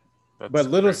be. But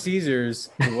Little Caesars,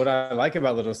 what I like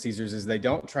about Little Caesars is they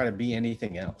don't try to be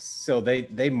anything else. So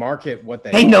they market what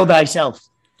they know thyself.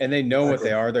 And they know what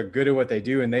they are. They're good at what they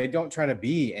do, and they don't try to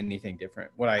be anything different.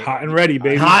 Hot and ready,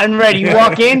 baby. Hot and ready. You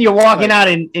walk in, you're walking out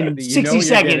in 60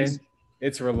 seconds.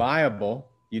 It's reliable.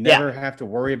 You never have to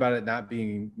worry about it not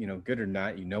being, good or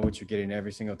not. You know what you're getting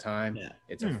every single time. Yeah.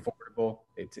 It's affordable.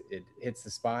 It hits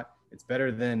the spot. It's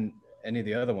better than any of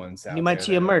the other ones. You might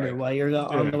see a murder while you're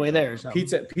on the way there.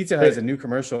 Pizza has a new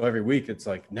commercial every week. It's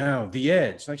like, no, the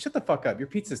edge. Like, shut the fuck up. Your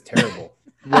pizza's terrible.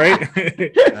 Right?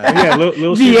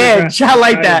 Little the edge. I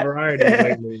like that.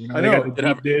 Lately, I know.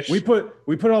 We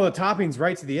put all the toppings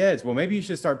right to the edge. Well, maybe you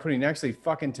should start putting actually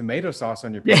fucking tomato sauce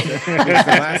on your pizza.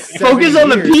 Focus on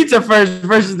the pizza first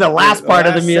versus the last part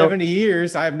of the meal. 70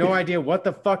 years, I have no idea what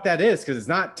the fuck that is because it's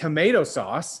not tomato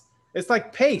sauce. It's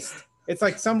like paste. It's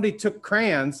like somebody took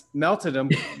crayons, melted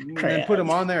them, and then put them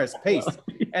on there as paste.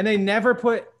 And they never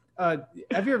put. Have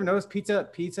you ever noticed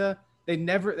pizza?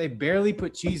 They barely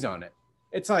put cheese on it.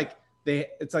 It's like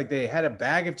they had a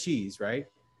bag of cheese, right?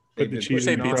 Put the cheese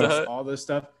in Pizza Hut? All this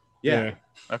stuff. Yeah.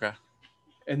 Okay.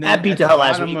 And then at the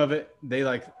bottom of it, they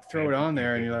throw it on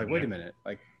there, and you're like, wait a minute,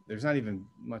 there's not even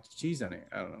much cheese on it.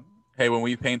 I don't know. Hey, when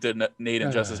we painted Nate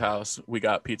and Jess's house, we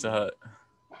got Pizza Hut.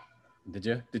 Did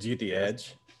you? Did you get the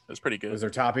edge? It was pretty good. Was there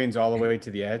toppings all the way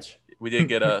to the edge? We did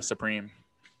get a Supreme.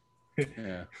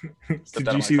 Yeah.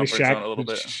 Did you see the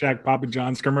Shaq Papa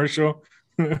John's commercial?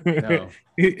 No.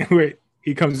 Wait,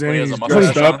 he comes in, he's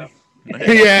dressed up.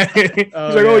 Yeah. He's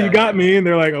oh, you got me. And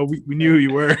they're like, oh, we knew who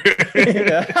you were.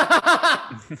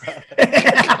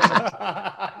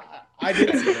 I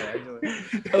did see that,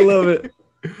 actually. I love it.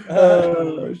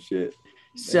 Oh, shit.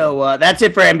 So that's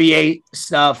it for NBA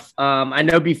stuff. I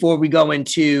know before we go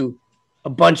into a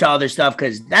bunch of other stuff,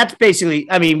 because that's basically,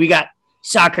 we got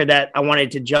soccer that I wanted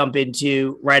to jump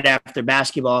into right after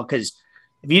basketball, because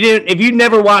if you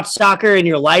never watched soccer in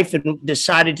your life and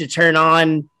decided to turn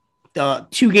on the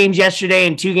 2 games yesterday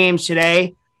and 2 games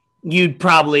today, you'd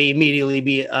probably immediately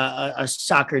be a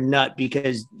soccer nut,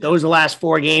 because those last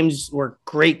 4 games were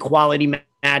great quality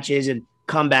matches and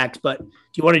comebacks. But do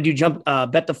you want to do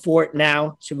bet the fort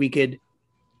now so we could?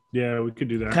 Yeah, we could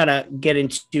do that. Kind of get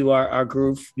into our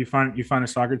groove. You find a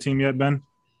soccer team yet, Ben?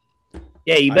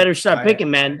 Yeah, you better start picking,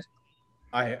 man.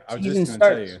 I was just going to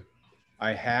tell you,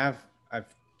 I've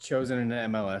chosen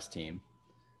an MLS team,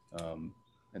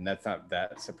 and that's not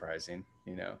that surprising,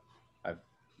 I've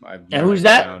and who's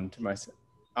that?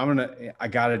 I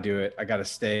gotta do it. I gotta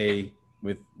stay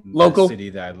with local the city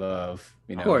that I love,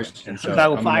 Of course, and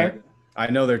Chicago Fire. I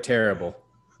know they're terrible,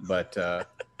 but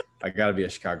I gotta be a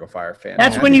Chicago Fire fan.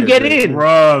 That's when you get in,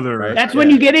 brother. Right? That's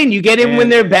when you get in. You get in when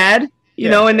they're bad,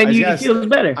 and then you feel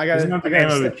better. Isn't that the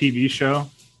name of the TV show?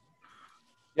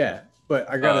 Yeah. But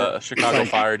I got Chicago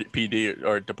Fire PD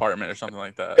or department or something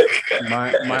like that.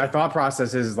 My thought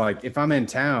process is if I'm in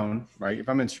town, right? If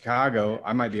I'm in Chicago,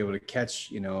 I might be able to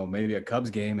catch, maybe a Cubs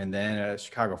game and then a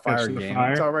Chicago Fire game.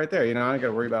 It's all right there. I don't got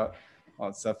to worry about all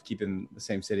that stuff keeping the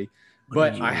same city.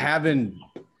 But I've been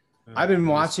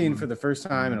watching for the first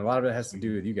time, and a lot of it has to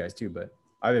do with you guys too. But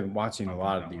I've been watching a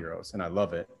lot of the Euros, and I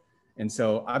love it. And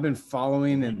so I've been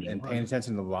following and paying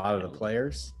attention to a lot of the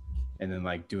players. And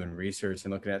then doing research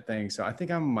and looking at things. So I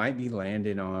think I might be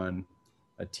landing on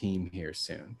a team here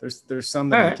soon. There's some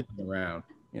that are kicking around,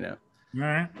 All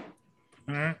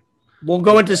right. We'll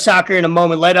go into soccer in a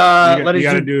moment. Let You us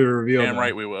got to do a reveal. Damn though.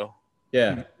 right we will.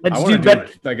 Yeah. Let's I want to do do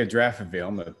bet. like a draft reveal.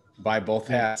 I'm gonna buy both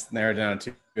hats, narrow it down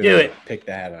to Do it. Pick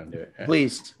the hat on. Do it.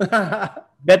 Please.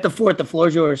 Bet the fourth. The floor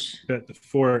is yours. Bet the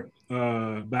Fort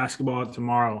basketball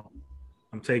tomorrow.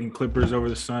 I'm taking Clippers over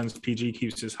the Suns. PG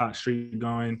keeps his hot streak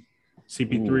going.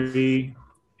 CP3,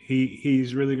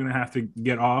 he's really gonna have to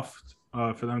get off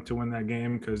for them to win that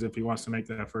game, because if he wants to make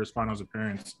that first finals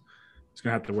appearance, he's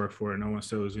gonna have to work for it. No one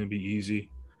said it was gonna be easy.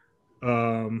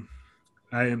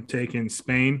 I am taking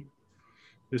Spain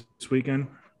this weekend.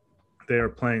 They are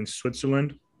playing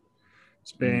Switzerland.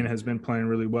 Spain has been playing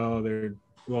really well. They're a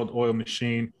well-oiled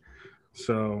machine.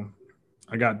 So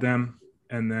I got them.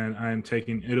 And then I am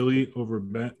taking Italy over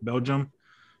Belgium.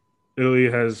 Italy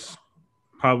has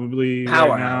probably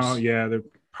Powerhouse. right now, they're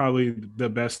probably the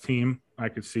best team I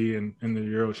could see in the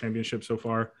Euro Championship so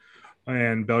far.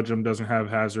 And Belgium doesn't have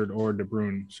Hazard or De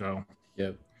Bruyne. So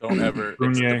Yep. Don't ever. It's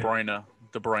Brunier. De Bruyne.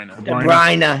 De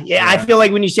Bruyne. Yeah, I feel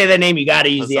like when you say that name, you got to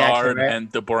use the accent, Hazard right?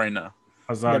 and De Bruyne.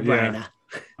 Hazard, De Bruyne. yeah.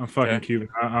 I'm fucking Okay. Cuban.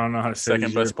 I don't know how to say Second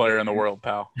these best player in the European world,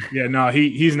 pal. names. Yeah, no,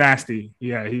 he's nasty.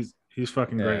 Yeah, he's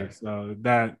fucking Yeah. great. So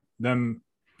that them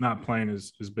not playing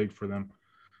is big for them.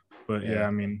 But yeah, Yeah.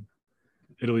 I mean,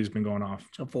 Italy's been going off.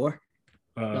 So 4.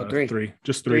 No, Three. three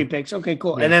 3 picks. Okay,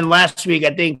 cool. Yeah. And then last week,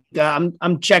 I think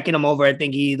I'm checking him over. I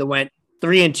think he either went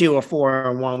 3-2 or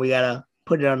 4-1. We gotta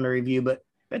put it on the review. But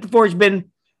Bet the Fort's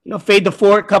been, fade the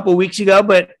Fort a couple of weeks ago,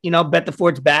 but Bet the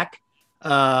Fort's back. You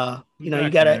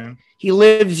gotta. Man. He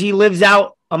lives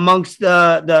out amongst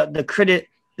the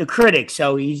critics.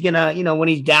 So he's gonna, when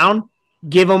he's down,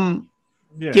 give him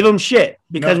shit,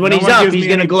 because when he's one up, gives he's me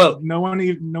gonna any- gloat. No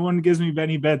one gives me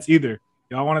any bets either.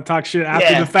 Y'all want to talk shit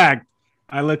after Yeah. the fact.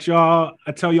 I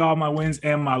tell y'all my wins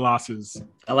and my losses.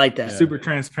 I like that. Super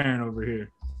transparent over here.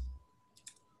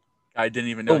 I didn't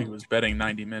even know he was betting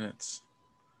 90 minutes.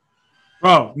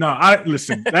 Bro, no,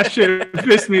 listen, that shit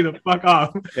pissed me the fuck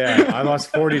off. Yeah, I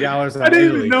lost $40 on I didn't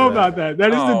Italy even know for about that. That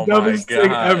is Oh the my dumbest thing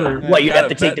God. ever. What, you have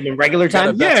to gotta take them in regular gotta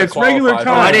time? bet Yeah, to it's regular qualify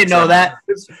time. Oh, I didn't know that.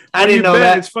 I When didn't you know bet,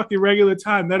 that. It's fucking regular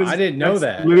time. I didn't know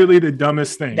that's that. Literally the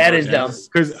dumbest thing. That is dumb. Yes.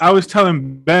 Because I was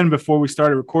telling Ben before we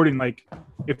started recording, like,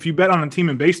 if you bet on a team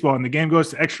in baseball and the game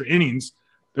goes to extra innings,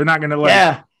 they're not gonna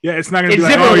Yeah. it's not gonna It's be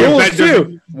like, different your rules bet doesn't-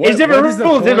 too. What- It's different what is the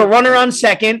rules. There's a point? runner on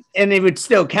second, and it would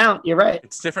still count. You're right.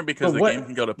 It's different because But the what- game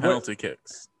can go to penalty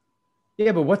kicks.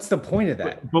 Yeah, but what's the point of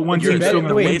that? But one You're team's still betting-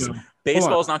 gonna wait, win. Base- though.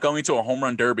 Baseball's not going to a home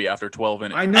run derby after 12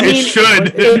 innings. I know. I mean, It should.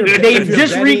 but if you're- They if you're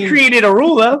just betting- recreated a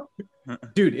rule though.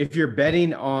 Dude, if you're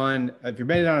betting on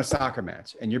a soccer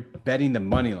match and you're betting the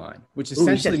money line, which Ooh, you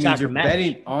said essentially means soccer you're match.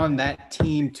 betting on that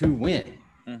team to win.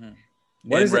 Mhm.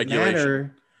 What In does it regulation.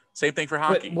 matter? Same thing for But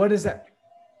hockey. what is that?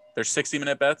 There's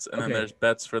 60-minute bets, and then Okay. there's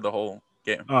bets for the whole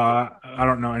game. I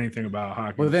don't know anything about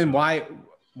hockey. Well, then why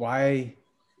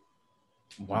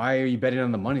are you betting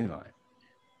on the money line?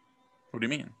 What do you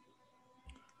mean?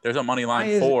 There's a money Why line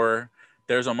is- for.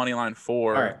 There's a money line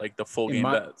for All right. like the full In game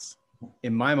my- bets.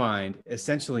 In my mind,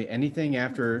 essentially anything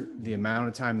after the amount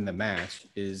of time in the match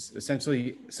is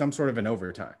essentially some sort of an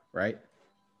overtime, right?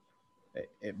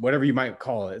 Whatever you might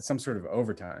call it, it's some sort of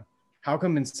overtime. How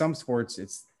come in some sports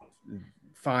it's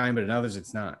fine, but in others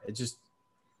it's not? It just,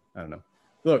 I don't know.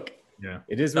 Look, Yeah.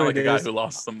 it is Not what like a it guy is. who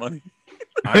lost some money.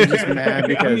 I'm just mad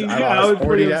because I was lost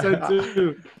pretty $40. upset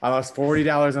too. I lost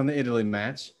 $40 on the Italy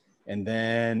match, and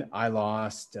then I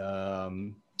lost.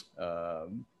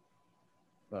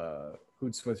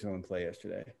 Who'd Switzerland play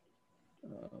yesterday?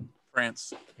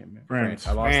 France. Can't remember. France.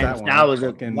 I lost France, that one. that was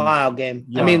a Fucking- wild game.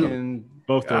 I mean, fucking-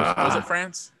 Both those. Ah. Was it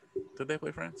France? Did they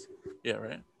play France? Yeah,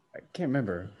 right. I can't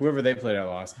remember. Whoever they played, I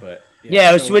lost. But yeah,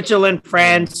 it was so- Switzerland,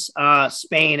 France,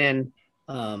 Spain, and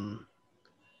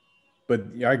But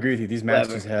yeah, I agree with you. These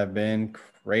matches have been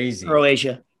crazy.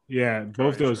 Croatia. Yeah,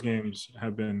 both those games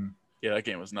have been Yeah, that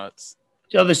game was nuts.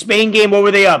 So the Spain game, what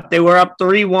were they up? They were up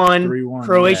 3-1. 3-1.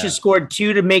 Croatia yeah. scored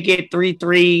 2 to make it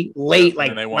 3-3 late, And like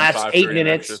then they won last 5-3 8 in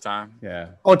minutes. extra time. Yeah.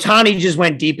 Otani just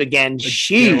went deep again. Well,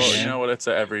 Sheesh. you know what? It's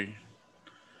every.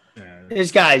 yeah.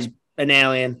 This guy's an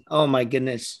alien. Oh my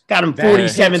goodness. Got him That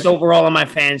 47th pitch- overall in my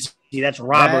fantasy. That's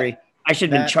robbery. I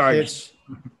should have been That charged.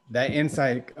 pitch, that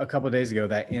inside a couple of days ago,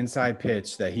 that inside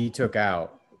pitch that he took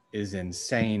out is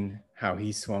insane. How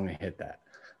he swung and hit that.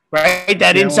 Right?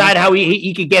 That Yeah, inside, how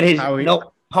he could get his how he-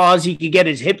 pause, he could get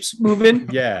his hips moving.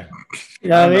 Yeah. You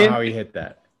know I what don't I know mean? how he hit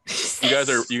that.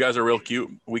 You guys are real cute.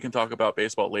 We can talk about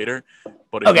baseball later,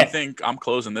 but if Okay. you think I'm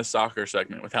closing this soccer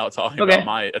segment without talking Okay. about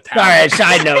my attack, All right,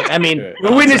 side note. I mean, Good.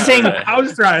 we're witnessing I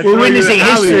was trying. we're witnessing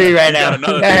history right you got now.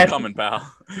 another Go thing ahead. coming,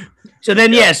 pal. So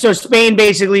then, so Spain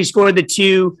basically scored the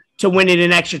 2 to win it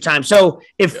in extra time. So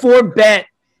if Ford bet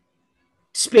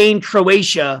Spain,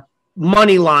 Croatia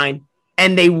money line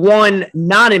and they won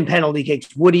not in penalty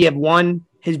kicks, would he have won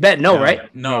his bet? No,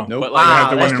 right? No. Nope. But like,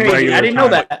 Wow, that's crazy. I didn't know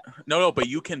that. No, but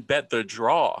you can bet the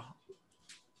draw.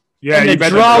 Yeah, And you the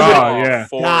bet draw the draw. Yeah,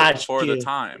 for the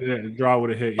time. yeah, the draw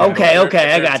would have hit. Yeah. Okay, If I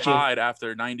they're got you. tied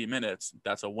after 90 minutes,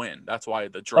 that's a win. That's why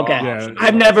the draw Okay. option. Yeah.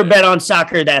 I've never bet on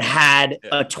soccer that had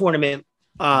Yeah. a tournament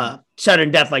sudden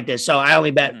death like this. So I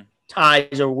only bet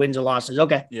ties or wins or losses.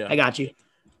 Okay. Yeah. I got you.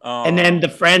 And then the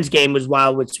France game was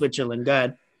wild with Switzerland.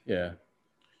 Good. Yeah.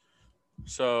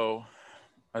 So,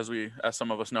 as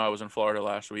some of us know, I was in Florida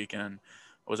last week and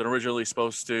was originally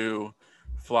supposed to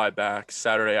fly back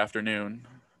Saturday afternoon,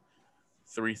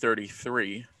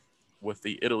 3:33, with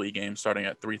the Italy game starting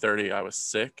at 3:30. I was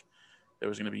sick. There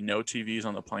was going to be no TVs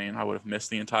on the plane. I would have missed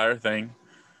the entire thing.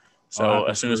 So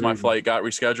as soon as my flight got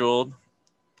rescheduled,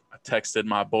 I texted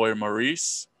my boy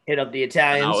Maurice. Hit up the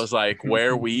Italians. And I was like,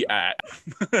 "Where we at?"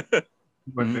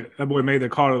 But that boy made the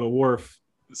call to the wharf.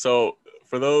 So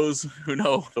for those who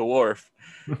know the wharf,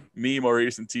 me,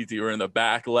 Maurice, and TT were in the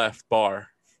back left bar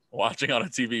watching on a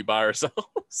TV by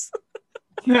ourselves.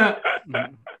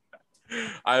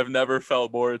 I have never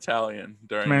felt more Italian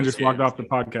during Man this just walked game. off the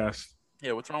podcast.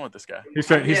 Yeah, what's wrong with this guy? He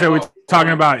said we're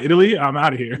talking about Italy. I'm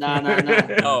out of here.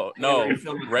 No. No,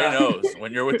 Ray knows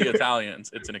when you're with the Italians,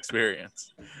 it's an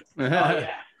experience. Oh, yeah.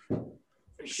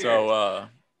 For sure. So,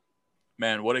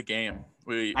 man, what a game!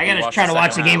 I gotta try to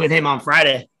watch the game with him on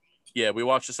Friday. Yeah, we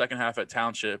watched the second half at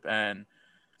Township, and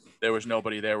there was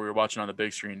nobody there. We were watching on the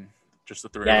big screen, just the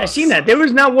three of us. Yeah, I seen that. There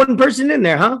was not one person in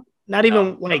there, huh? Not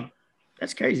even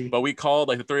that's crazy. But we called,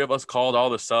 the three of us called all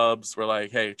the subs. We're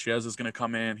like, hey, Chiesa is going to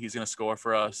come in. He's going to score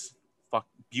for us.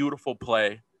 Beautiful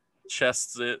play.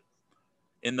 Chests it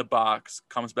in the box,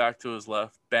 comes back to his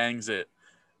left, bangs it.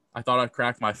 I thought I'd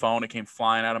cracked my phone. It came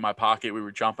flying out of my pocket. We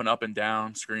were jumping up and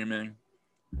down, screaming.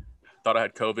 Thought I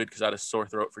had COVID because I had a sore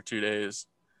throat for 2 days.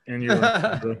 And you're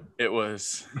It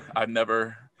was – I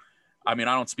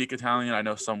don't speak Italian. I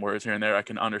know some words here and there. I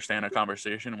can understand a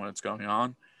conversation when it's going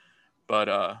on.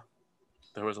 But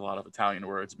there was a lot of Italian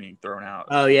words being thrown out.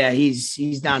 Oh yeah, he's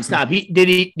nonstop. Did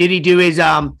he do his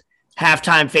halftime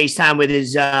FaceTime with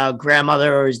his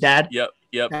grandmother or his dad? Yep.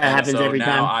 That happens every now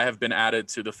time. I have been added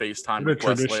to the FaceTime Good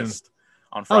request tradition. list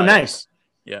on Friday. Oh, nice.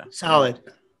 Yeah. Solid.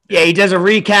 Yeah, he does a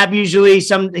recap usually.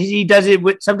 He does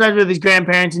it sometimes with his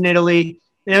grandparents in Italy.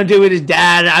 They don't do it with his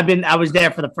dad. I was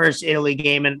there for the first Italy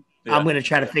game, and I'm gonna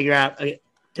try to figure out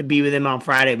to be with him on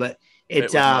Friday. But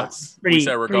it's pretty. We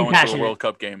said we're going passionate. to the World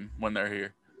Cup game when they're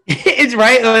here. It's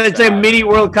right. It's a mini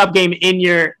World Cup game in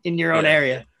your own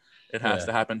area. It has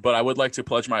to happen. But I would like to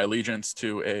pledge my allegiance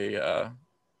to a.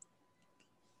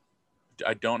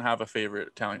 I don't have a favorite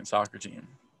Italian soccer team.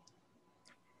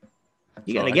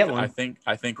 You gotta get one.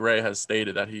 I think Ray has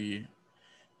stated that he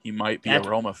might be a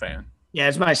Roma fan. Yeah,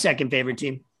 it's my second favorite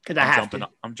team because I have to.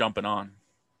 I'm jumping on.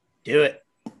 Do it.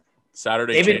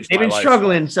 Saturday. They've been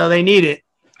struggling, so they need it.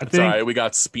 That's all right. We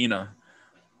got Spina.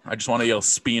 I just want to yell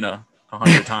Spina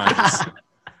 100 times.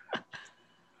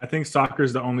 I think soccer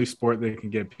is the only sport that can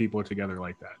get people together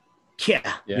like that.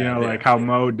 Yeah. Like how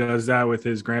Mo does that with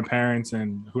his grandparents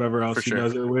and whoever else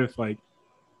does it with. Like,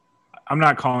 I'm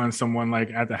not calling someone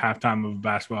like at the halftime of a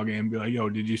basketball game and be like, "Yo,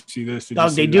 did you see this?"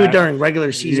 They do it during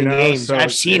regular season games. So,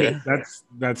 I've seen it.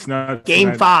 That's nuts.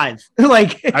 Game 5.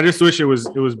 Like, I just wish it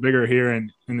was bigger here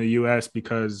in the U.S.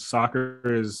 because soccer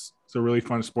is a really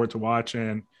fun sport to watch,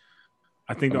 and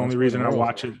I think the only reason I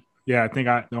watch it. Yeah, I think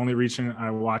the only reason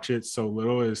I watch it so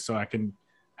little is so I can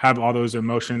have all those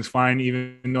emotions fine,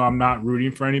 even though I'm not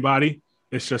rooting for anybody.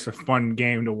 It's just a fun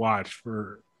game to watch.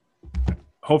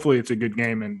 Hopefully it's a good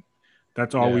game, and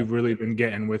that's all we've really been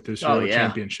getting with this Euro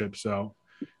championship. So,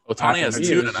 Otani has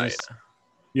 2 tonight.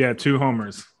 2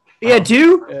 homers. Yeah,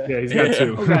 2? Yeah, he's got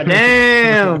 2. Oh, God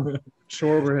damn.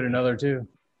 Schwarber hit another 2.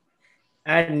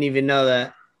 I didn't even know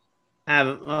that.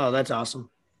 That's awesome.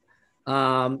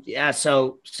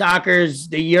 So soccer's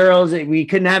the Euros. We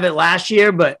couldn't have it last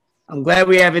year, but I'm glad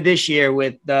we have it this year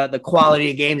with the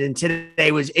quality of games. And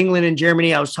today was England and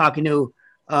Germany. I was talking to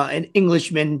an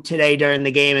Englishman today during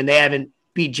the game, and they haven't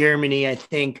beat Germany, I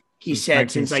think he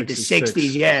said, since like the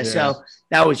 60s. Yeah, so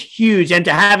that was huge. And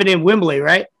to have it in Wembley,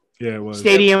 right? Yeah, it was.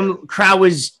 Stadium crowd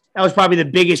that was probably the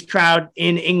biggest crowd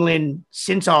in England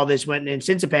since all this went in,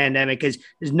 since the pandemic, because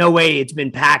there's no way it's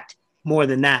been packed more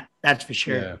than that. That's for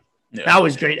sure. Yeah. Yeah. That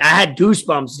was great. I had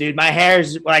goosebumps, dude. My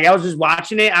hair's like, I was just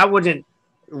watching it. I wasn't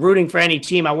rooting for any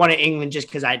team. I wanted England just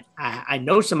because I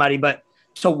know somebody, but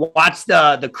to watch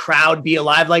the crowd be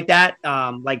alive like that,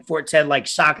 like Fort said, like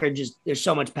soccer, just there's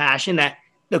so much passion that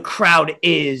the crowd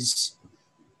is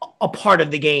a part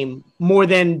of the game more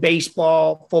than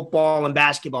baseball, football, and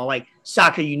basketball. Like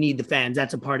soccer, you need the fans.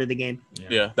 That's a part of the game.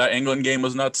 Yeah, that England game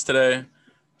was nuts today.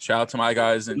 Shout out to my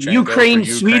guys in Ukraine,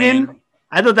 Sweden.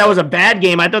 I thought that was a bad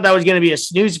game. I thought that was going to be a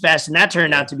snooze fest, and that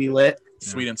turned out to be lit.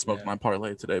 Sweden smoked my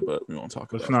parlay today, but we won't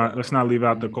talk about that. Let's not leave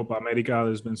out the Copa America.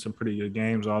 There's been some pretty good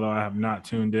games, although I have not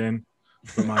tuned in.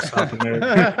 But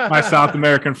my South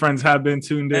American friends have been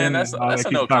tuned in. Man, that's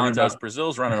a no contest.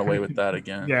 Brazil's running away with that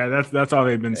again. Yeah, that's all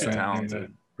they've been saying.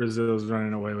 Talented. Brazil's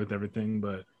running away with everything,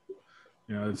 but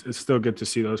it's still good to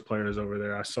see those players over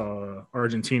there. I saw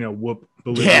Argentina whoop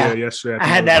Bolivia yesterday. I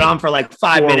had that on for like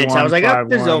 5 minutes. I was like, oh,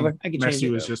 this is over. I can change Messi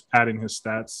it. was just padding his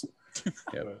stats.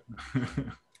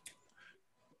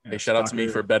 Hey, shout out to me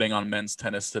for betting on men's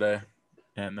tennis today.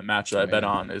 And the match that I bet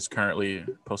on is currently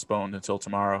postponed until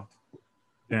tomorrow.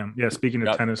 Damn. Yeah, speaking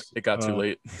of tennis. It got too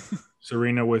late.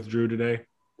 Serena withdrew today.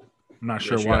 I'm not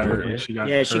sure why. She got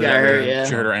hurt. Yeah.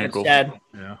 She hurt her ankle. Yeah,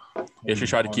 she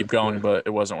tried to keep going, but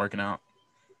it wasn't working out.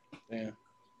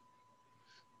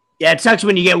 Yeah, it sucks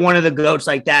when you get one of the GOATs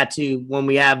like that too. When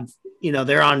we have,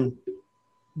 they're on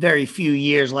very few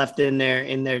years left in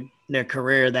their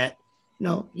career. That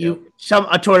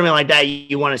a tournament like that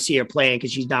you want to see her playing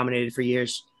because she's dominated for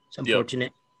years. It's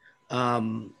unfortunate.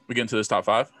 We get into this top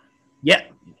 5. Yeah,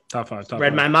 top five.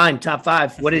 Read my mind. Top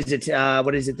 5. What is it?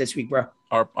 What is it this week, bro?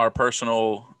 Our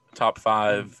personal top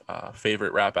 5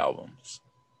 favorite rap albums.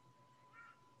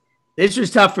 This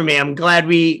was tough for me. I'm glad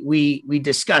we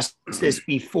discussed this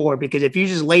before, because if you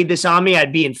just laid this on me,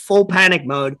 I'd be in full panic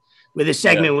mode. Where the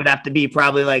segment would have to be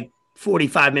probably like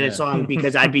 45 minutes long,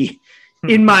 because I'd be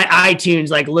in my iTunes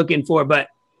like looking for. But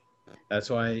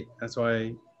that's why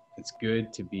it's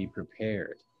good to be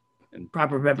prepared and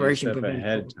proper preparation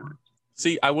ahead of time.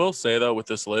 See, I will say though, with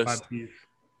this list,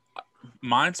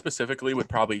 mine specifically would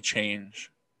probably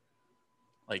change.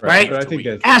 Like, right? But I think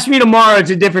ask me tomorrow. It's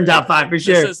a different top 5 for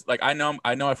sure. This is, like, I know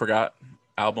I forgot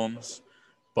albums,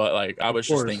 but like I was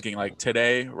just thinking like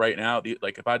today, right now,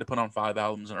 like if I had to put on 5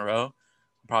 albums in a row,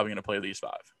 I'm probably gonna play these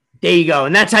 5. There you go,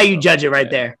 and that's how you judge it right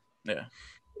there. Yeah,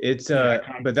 it's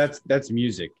but that's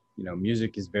music.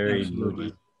 Music is very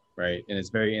moody, right? And it's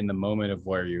very in the moment of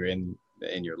where you're in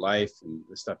your life and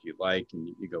the stuff you like,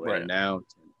 and you go in and out,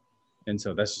 and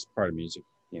so that's just part of music,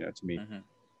 to me.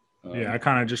 I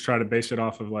kind of just try to base it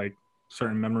off of like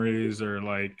certain memories or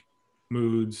like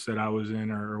moods that I was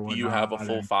in or whatnot. Do you have a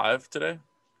full 5 today?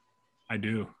 I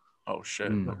do. Oh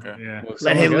shit. Okay. Yeah. Well,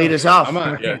 let him lead us off. I'm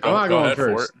not going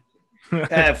first.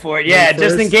 For it. Yeah,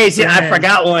 just in case I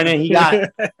forgot one and he got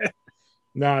it.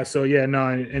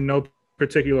 In no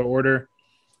particular order.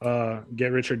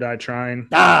 Get Rich or Die Trying.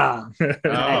 Oh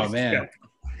man.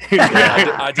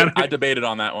 I debated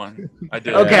on that one. I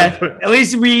did. Okay. At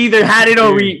least we either had it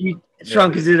or we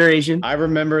strong consideration. I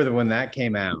remember that when that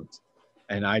came out,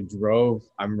 and I drove.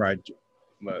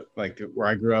 Like where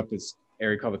I grew up, this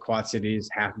area called the Quad Cities.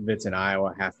 Half of it's in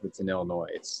Iowa, half of it's in Illinois.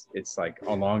 It's like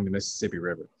along the Mississippi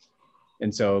River,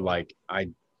 and so like I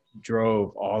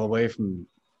drove all the way from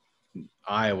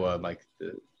Iowa, like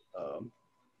the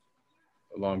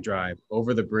long drive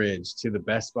over the bridge to the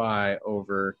Best Buy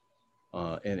over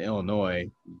in Illinois,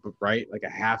 right? Like a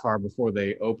half hour before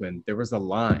they opened, there was a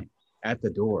line at the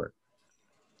door.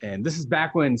 And this is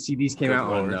back when CDs came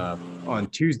out on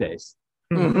Tuesdays.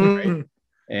 Right?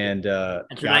 And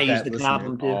that's when I used the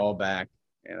album too. All back.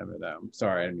 And I'm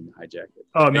sorry, I didn't mean to hijack it.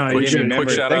 Oh no,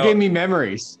 that gave me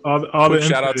memories. Quick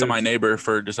shout out to my neighbor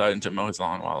for deciding to mow his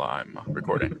lawn while I'm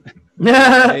recording.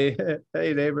 Hey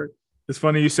neighbor. It's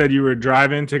funny you said you were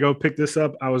driving to go pick this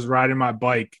up. I was riding my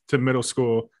bike to middle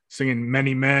school singing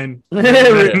Many Men.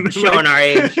 Showing our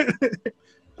age.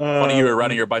 Funny you were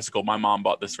riding your bicycle. My mom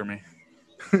bought this for me.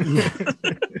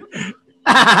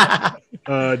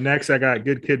 Next, I got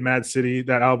Good Kid, Mad City.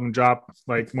 That album dropped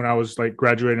like when I was like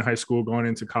graduating high school, going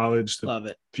into college. Love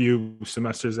it. Few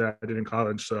semesters that I did in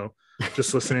college, so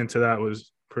just listening to that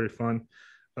was pretty fun.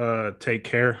 Take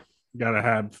Care. Gotta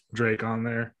have Drake on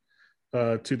there.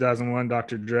 2001,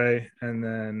 Dr. Dre, and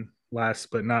then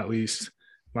last but not least,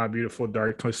 My Beautiful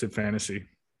Dark Twisted Fantasy.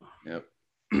 Yep.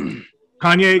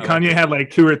 Kanye had like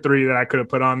 2 or 3 that I could have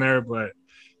put on there, but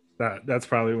that's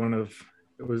probably one of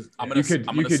it was. You could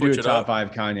do a top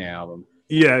 5 Kanye album.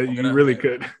 Yeah, you really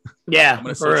could. Yeah, I'm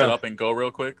gonna switch it up and go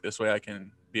real quick. This way I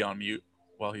can be on mute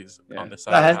while he's on this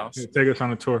side of the house. Take us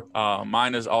on a tour.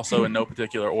 Mine is also in no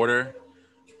particular order,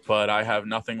 but I have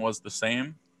Nothing Was the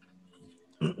Same.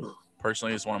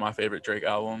 Personally, it's one of my favorite Drake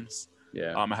albums.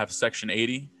 Yeah. I have Section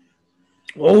 80.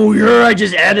 Oh, I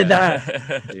just added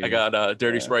that. I got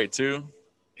Dirty Sprite 2.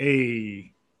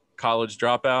 Hey. College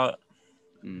Dropout.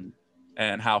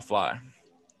 And How Fly.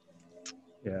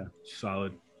 Yeah.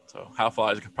 Solid. So How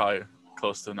Flies is probably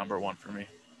close to number one for me.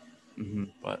 Mm-hmm.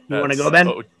 But you want to go, Ben?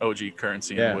 OG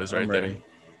Currency Yeah, and Wiz I'm right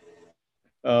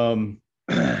ready.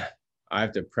 I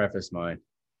have to preface mine,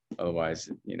 otherwise,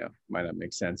 might not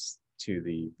make sense to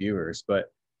the viewers.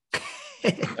 But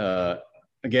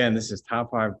again, this is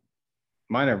top 5.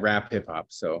 Mine are rap hip hop,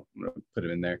 so I'm gonna put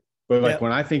them in there. But like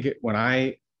when I think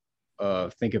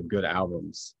of good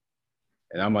albums,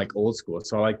 and I'm like old school,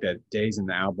 so I like that days in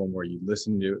the album where you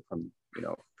listen to it from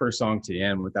first song to the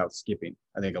end without skipping.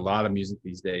 I think a lot of music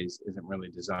these days isn't really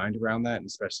designed around that, and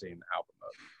especially in the album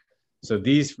mode. So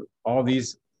all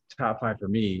these top 5 for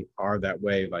me are that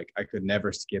way. Like I could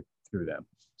never skip through them.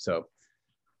 So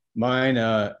mine,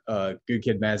 Good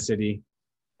Kid, Mad City,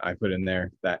 I put in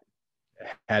there. That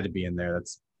had to be in there.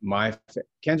 That's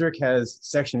Kendrick has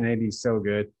Section 80 so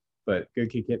good, but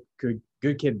Good Kid,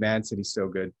 Mad City so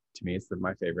good to me. It's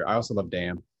my favorite. I also love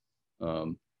Damn,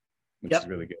 which is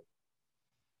really good.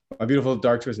 My Beautiful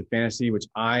Dark Twisted Fantasy, which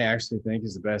I actually think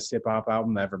is the best hip hop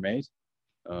album ever made.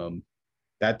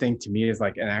 That thing to me is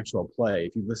like an actual play.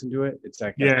 If you listen to it, it's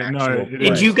like an actual play.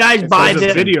 Did you guys buy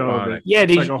the video of it? Yeah,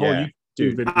 it's like a whole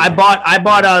dude. video. I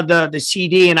bought the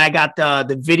CD and I got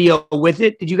the video with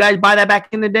it. Did you guys buy that back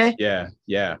in the day?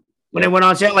 Yeah. When it went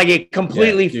on sale, like it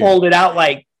completely folded out,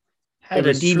 like had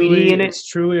a DVD in it. It's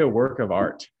truly a work of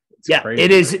art. It's crazy,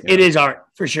 it is. It is art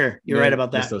for sure. You're right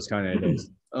about that. Just those kind of days.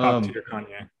 Top tier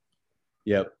Kanye.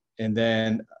 Yep. And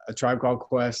then A Tribe Called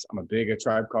Quest. I'm a big A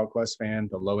Tribe Called Quest fan.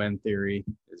 The Low End Theory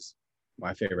is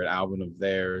my favorite album of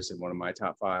theirs and one of my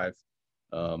top 5.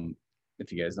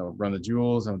 If you guys know Run the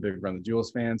Jewels, I'm a big Run the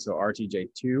Jewels fan. So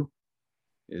RTJ2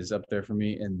 is up there for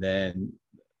me. And then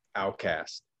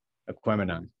Outkast,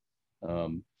 Aquemini,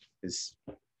 is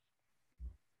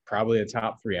probably a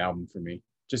top 3 album for me,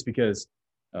 just because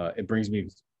it brings me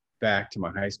back to my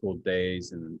high school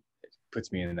days and it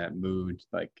puts me in that mood,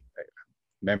 like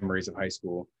memories of high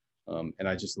school. And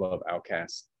I just love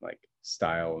Outkast, like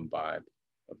style and vibe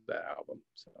of that album.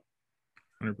 So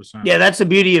 100%. Yeah, that's the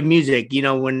beauty of music.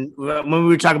 When we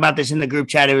were talking about this in the group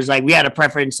chat, it was like we had a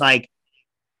preference, like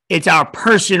it's our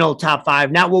personal top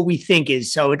 5, not what we think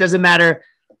is. So it doesn't matter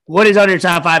what is on your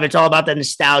top 5. It's all about the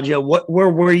nostalgia. Where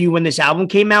were you when this album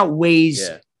came out? Weighs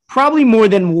probably more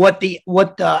than what the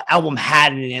album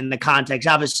had in the context.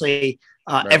 Obviously,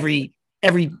 every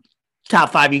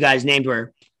top 5 you guys named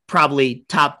were probably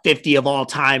top 50 of all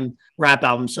time rap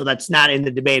albums. So that's not in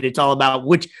the debate. It's all about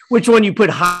which one you put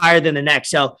higher than the next.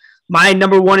 So my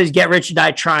number 1 is Get Rich or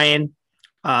Die Trying.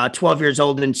 12 years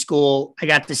old in school, I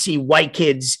got to see white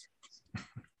kids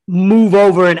move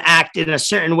over and act in a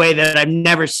certain way that I've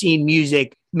never seen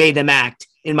music made them act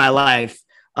in my life.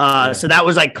 So that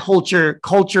was like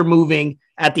culture moving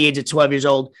at the age of 12 years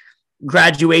old.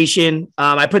 Graduation.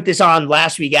 I put this on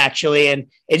last week actually, and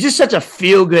it's just such a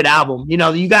feel good album.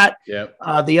 You got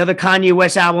the other Kanye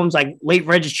West albums like Late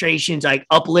Registrations, like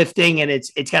uplifting, and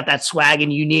it's got that swag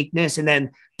and uniqueness. And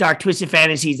then Dark Twisted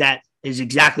Fantasies, that is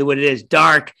exactly what it is.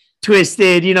 Dark,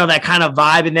 twisted, that kind of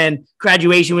vibe. And then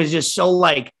Graduation was just so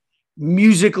like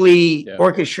musically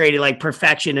orchestrated, like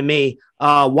perfection to me.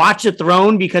 Watch the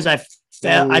Throne, because I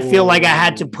feel like I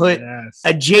had to put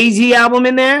a Jay-Z album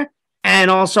in there.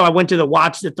 And also I went to the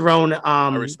Watch the Throne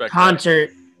concert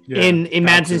in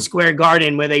Madison Square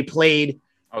Garden, where they played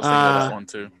I was thinking of that one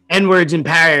too. N-Words in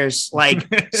Paris like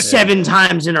 7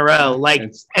 times in a row. Like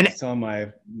it's on my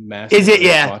massive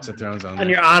Watch the Thrones on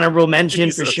your honorable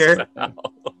mention for sure.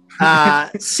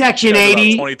 Section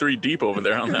 80. 23 deep over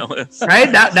there on that list. Right?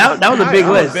 That was a big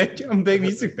list. I'm a big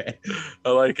music fan. I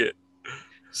like it.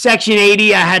 Section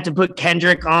 80, I had to put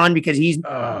Kendrick on because he's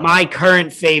my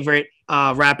current favorite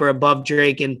rapper above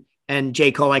Drake and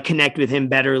J. Cole. I connect with him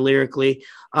better lyrically.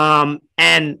 And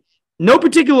no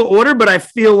particular order, but I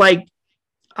feel like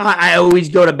I always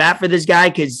go to bat for this guy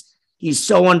because he's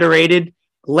so underrated.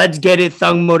 Let's Get It,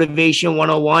 Thug Motivation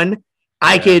 101.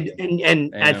 I could,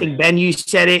 and I think, Ben, you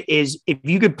said it, is if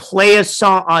you could play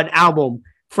an album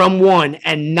from one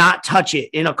and not touch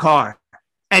it in a car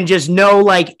and just know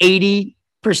like 80%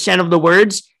 of the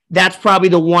words, that's probably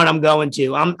the one I'm going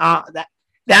to.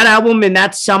 That album in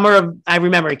that summer of, I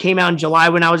remember it came out in July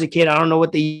when I was a kid. I don't know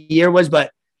what the year was,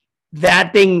 but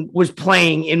that thing was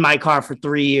playing in my car for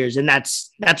 3 years. And that's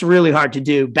really hard to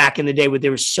do back in the day where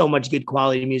there was so much good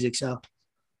quality music. So,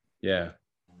 yeah,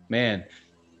 man,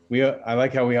 I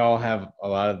like how we all have a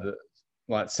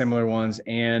lot similar ones.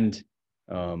 And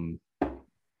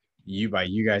you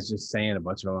guys just saying a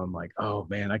bunch of them, I'm like, oh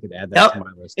man, I could add that to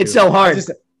my list too. It's so hard.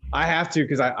 I have to,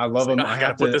 because I love them. I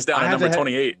got to put this down at number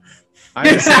 28. I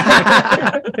have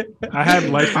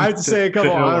to say a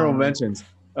couple honorable mentions.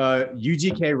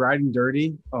 UGK Riding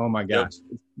Dirty. Oh my gosh,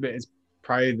 it's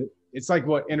probably it's like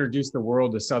what introduced the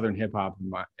world to Southern hip hop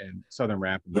and Southern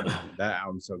rap. That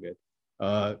album's so good.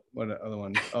 What other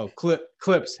one? Oh,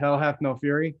 Clips. Hell Hath No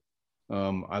Fury.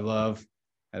 I love.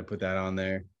 Had to put that on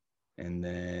there, and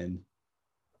then,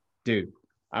 dude,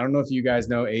 I don't know if you guys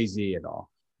know AZ at all.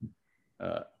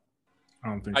 I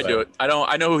don't think I do it.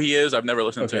 I know who he is. I've never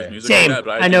listened to his music. Same. Like that,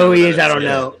 but I know who he is. I don't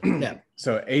know. Yeah.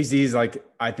 So AZ is like,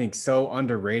 I think, so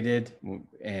underrated,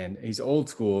 and he's old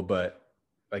school, but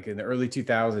like in the early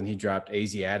 2000s, he dropped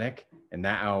Asiatic, and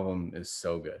that album is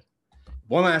so good.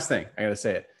 One last thing, I gotta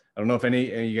say it. I don't know if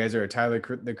any of you guys are a Tyler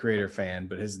the Creator fan,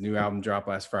 but his new album dropped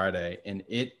last Friday, and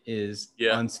it is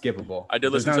unskippable. I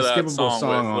did listen to that song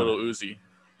with Little Uzi.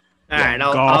 All right,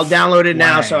 I'll download it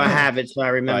now so I have it so I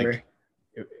remember.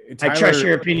 Tyler, I trust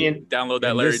your opinion. Download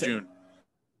that Larry June.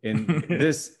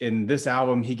 In this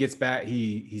album, he gets back.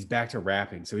 He's back to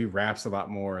rapping, so he raps a lot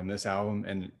more in this album,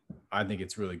 and I think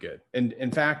it's really good. And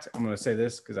in fact, I'm going to say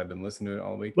this because I've been listening to it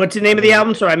all week. What's the name of the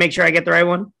album? So I make sure I get the right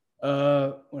one.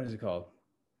 What is it called?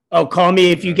 Oh, Call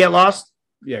Me If You Get Lost.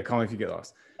 Yeah, Call Me If You Get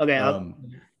Lost. Okay.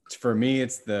 For me,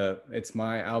 it's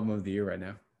my album of the year right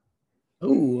now.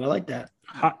 Ooh, I like that.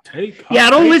 Hot take. I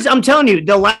don't listen. I'm telling you,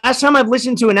 the last time I've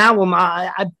listened to an album,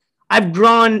 I've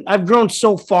grown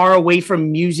so far away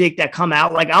from music that come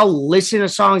out. Like, I'll listen to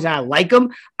songs and I like them.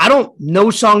 I don't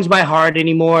know songs by heart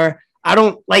anymore. I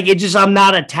don't like it. Just I'm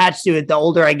not attached to it. The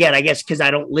older I get, I guess, because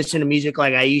I don't listen to music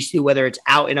like I used to. Whether it's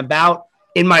out and about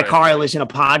in my car, I listen to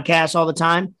podcasts all the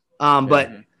time.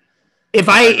 But if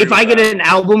I get an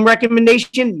album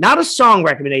recommendation, not a song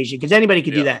recommendation, because anybody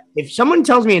could do that. If someone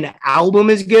tells me an album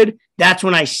is good, that's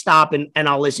when I stop and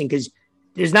I'll listen, because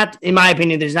there's not, in my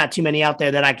opinion, there's not too many out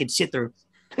there that I could sit through.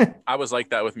 I was like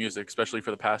that with music, especially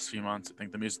for the past few months. I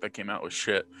think the music that came out was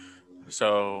shit.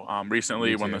 So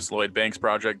recently, when the Lloyd Banks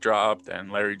project dropped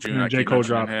and Larry June, J. Cole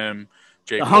dropped him.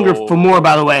 The Hunger for More,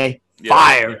 by the way,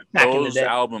 fire. Those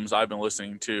albums I've been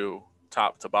listening to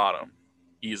top to bottom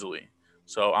easily.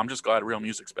 So I'm just glad real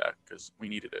music's back because we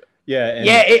needed it. Yeah.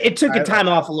 It took a time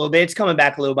off a little bit. It's coming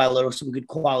back little by little. Some good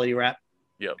quality rap.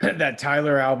 Yep. That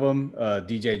Tyler album,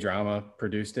 DJ Drama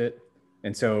produced it,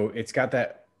 and so it's got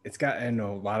in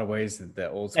a lot of ways that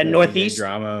old school Northeast DJ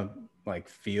Drama like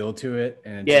feel to it,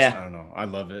 and I don't know, I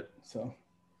love it. So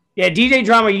DJ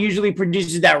Drama usually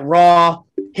produces that raw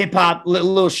hip hop,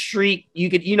 little street. You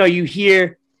could you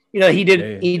hear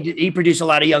he produced a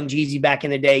lot of Young Jeezy back in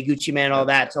the day, Gucci Mane, all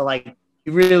that. So like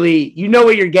you really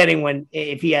what you're getting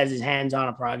if he has his hands on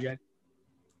a project.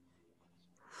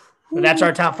 But that's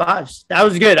our top fives. That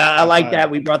was good. I like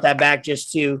that. We brought that back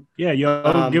just to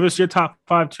give us your top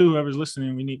five too. Whoever's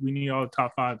listening, we need all the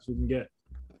top fives we can get.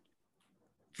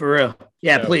 For real.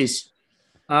 Yeah, please.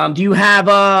 Do you have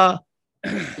I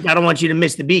don't want you to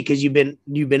miss the beat because you've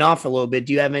been off for a little bit.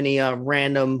 Do you have any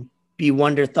random B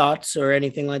Wonder thoughts or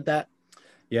anything like that?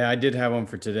 Yeah, I did have one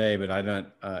for today, but I don't.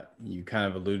 You kind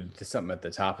of alluded to something at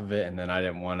the top of it, and then I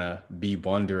didn't want to B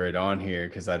Wonder it on here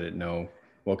because I didn't know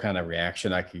what kind of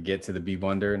reaction I could get to the B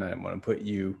Wonder, and I didn't want to put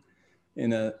you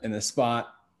in a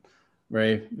spot,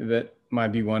 Ray, that my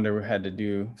B Wonder had to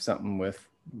do something with.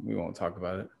 We won't talk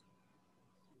about it.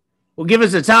 Well, give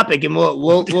us a topic, and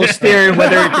we'll steer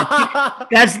whether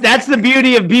that's the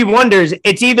beauty of B Wonders.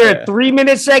 It's either a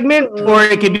 3-minute segment or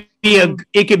it could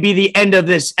be the end of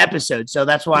this episode. So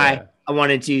that's why I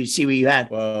wanted to see what you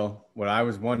had. Well, what I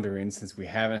was wondering, since we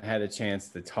haven't had a chance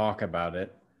to talk about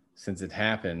it since it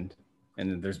happened,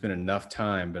 and there's been enough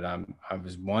time, but I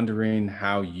was wondering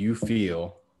how you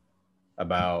feel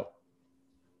about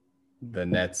the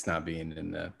Nets not being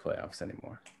in the playoffs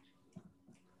anymore.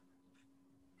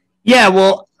 Yeah,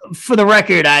 well, for the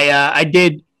record, I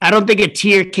did. I don't think a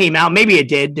tear came out. Maybe it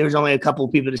did. There was only a couple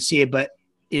of people to see it, but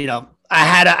I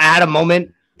had a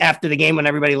moment after the game when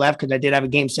everybody left because I did have a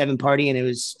Game 7 party,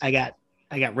 and I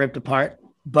got ripped apart.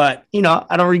 But I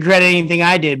don't regret anything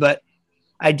I did, but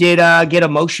I did get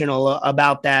emotional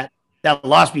about that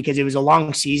loss because it was a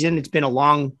long season. It's been a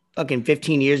long fucking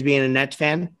 15 years being a Nets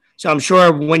fan. So I'm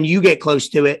sure when you get close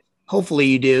to it, hopefully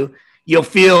you do, you'll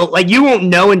feel like you won't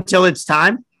know until it's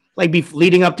time. Like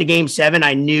leading up to Game 7,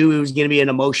 I knew it was going to be an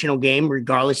emotional game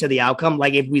regardless of the outcome.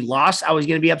 Like if we lost, I was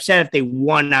going to be upset. If they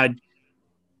won, I would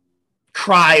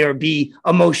cry or be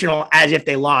emotional as if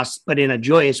they lost, but in a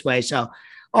joyous way. So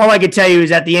all I could tell you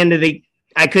is at the end of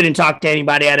I couldn't talk to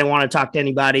anybody. I didn't want to talk to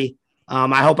anybody.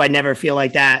 I hope I never feel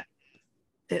like that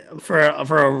for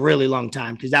a really long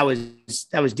time because that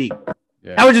was deep.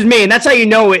 Yeah. That was just me. And that's how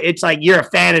it's like you're a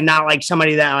fan and not like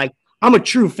somebody that like, I'm a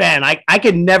true fan. I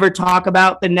could never talk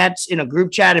about the Nets in a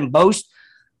group chat and boast.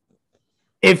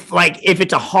 if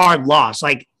it's a hard loss,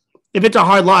 like if it's a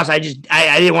hard loss, I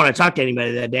didn't want to talk to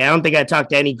anybody that day. I don't think I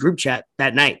talked to any group chat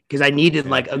that night because I needed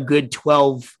like a good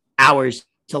 12 hours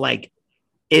to like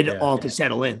all to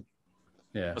settle in.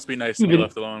 Yeah. Must be nice to be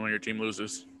left alone when your team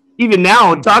loses. Even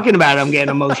now, talking about it, I'm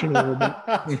getting emotional a little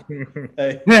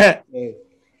bit. Hey.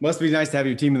 Must be nice to have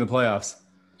your team in the playoffs.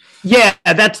 Yeah,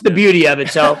 that's the beauty of it.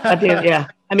 So,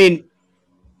 I mean,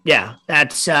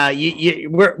 that's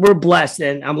we're blessed,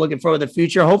 and I'm looking forward to the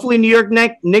future. Hopefully, New York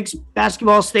Knicks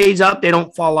basketball stays up; they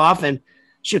don't fall off. And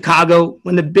Chicago,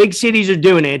 when the big cities are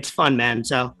doing it, it's fun, man.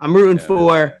 So I'm rooting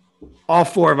for all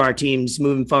 4 of our teams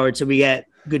moving forward, so we get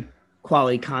good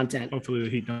quality content. Hopefully, the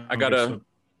Heat don't.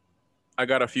 I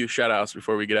got a few shout outs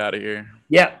before we get out of here.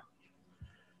 Yeah.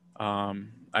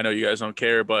 I know you guys don't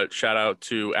care, but shout out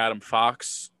to Adam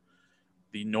Fox,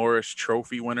 the Norris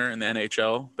Trophy winner in the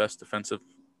NHL, best defensive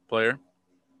player.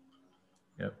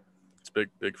 Yep. It's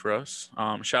big for us.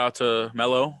 Shout out to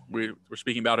Melo. We were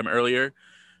speaking about him earlier,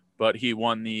 but he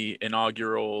won the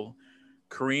inaugural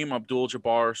Kareem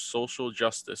Abdul-Jabbar Social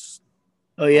Justice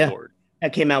Award.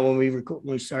 That came out when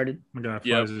we started. My guy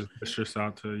flies his mistress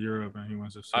out to Europe, and he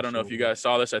wants to. I don't know if you guys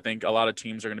saw this. I think a lot of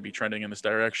teams are going to be trending in this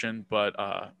direction, but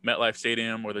MetLife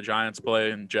Stadium, where the Giants play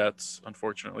and Jets,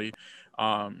 unfortunately,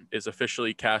 is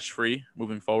officially cash-free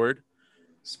moving forward.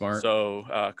 Smart.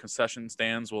 So concession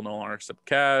stands will no longer accept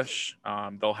cash.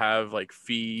 They'll have like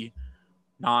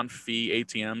non-fee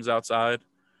ATMs outside,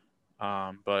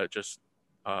 but just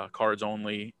cards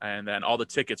only, and then all the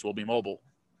tickets will be mobile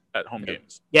at home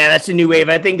games. Yeah, that's a new wave.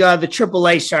 I think the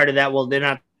AAA started that. Well, they're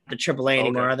not the AAA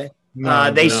anymore, are they?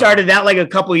 They started that like a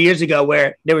couple of years ago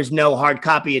where there was no hard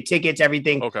copy of tickets,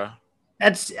 everything. Okay.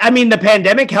 The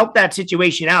pandemic helped that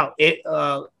situation out.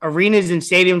 Arenas and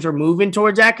stadiums were moving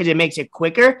towards that because it makes it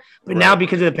quicker. But now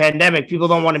because of the pandemic, people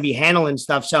don't want to be handling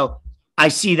stuff. So I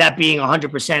see that being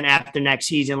 100% after next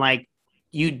season. Like,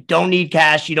 you don't need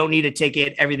cash. You don't need a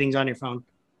ticket. Everything's on your phone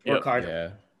or card. Yeah.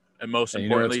 And most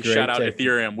importantly, shout out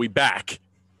Ethereum. We back.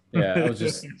 Yeah, I was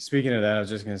just speaking of that. I was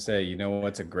just going to say,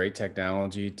 what's a great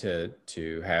technology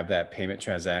to have that payment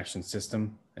transaction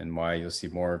system, and why you'll see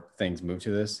more things move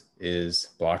to this is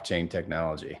blockchain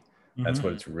technology. Mm-hmm. That's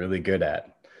what it's really good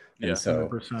at. And so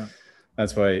 100%.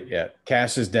 That's why,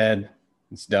 cash is dead.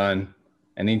 It's done.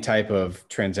 Any type of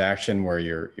transaction where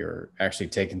you're actually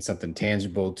taking something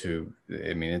tangible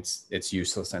it's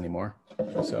useless anymore.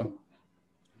 So,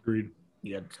 agreed.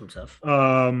 You got some stuff.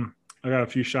 I got a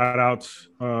few shout outs.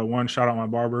 1, shout out my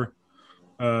barber.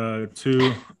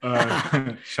 2,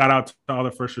 shout out to all the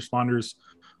first responders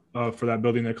for that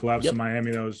building that collapsed in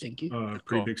Miami. That was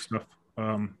pretty big stuff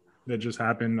that just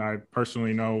happened. I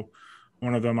personally know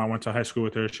one of them. I went to high school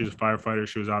with her. She's a firefighter.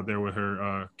 She was out there with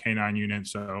her K9 unit.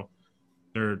 So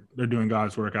they're doing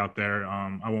God's work out there.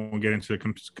 I won't get into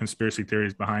the conspiracy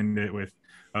theories behind it with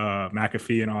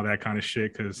McAfee and all that kind of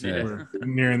shit because we're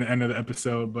nearing the end of the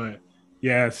episode. But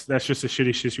yes, that's just a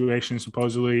shitty situation.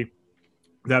 Supposedly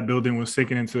that building was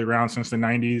sinking into the ground since the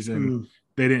 90s and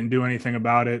they didn't do anything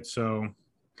about it. So,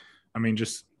 I mean,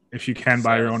 just if you can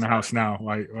buy your own house now,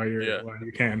 while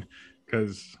you can,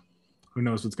 because who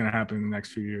knows what's going to happen in the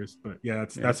next few years. But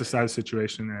that's a sad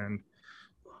situation. And,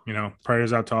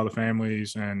 prayers out to all the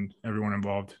families and everyone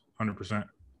involved, 100%.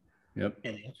 Yep.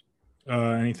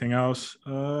 Anything else?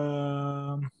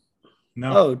 No.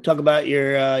 Oh, talk about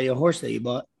your horse that you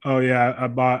bought. Oh yeah, I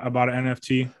bought an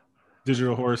NFT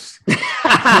digital horse.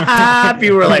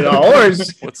 People were like, a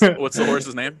horse. What's the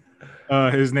horse's name?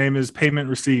 His name is Payment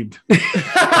Received.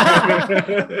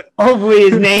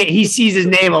 Hopefully he sees his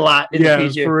name a lot in the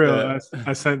future. For real.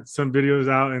 I sent some videos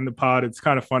out in the pod. It's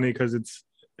kind of funny because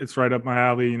it's right up my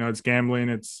alley. It's gambling,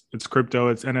 it's crypto,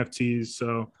 it's NFTs.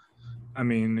 So I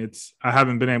mean, I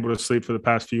haven't been able to sleep for the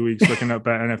past few weeks looking up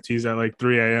at NFTs at like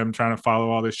 3 a.m. trying to follow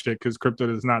all this shit because crypto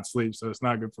does not sleep, so it's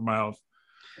not good for my health.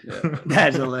 Yeah.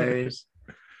 That's hilarious.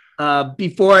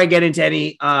 Before I get into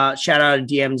any shout out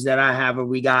DMs that I have or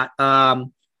we got,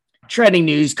 trending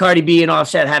news, Cardi B and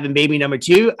Offset having baby number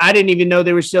 2. I didn't even know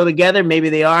they were still together. Maybe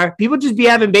they are. People just be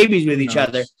having babies with each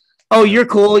other. Oh, you're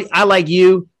cool. I like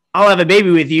you. I'll have a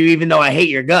baby with you, even though I hate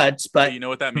your guts. But you know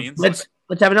what that means? Let's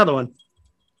have another one.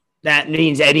 That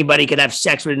means anybody could have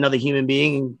sex with another human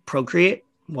being and procreate.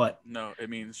 What? No, it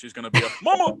means she's gonna be a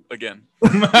mama again.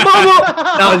 Mama!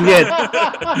 That was good.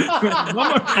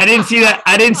 I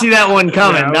didn't see that one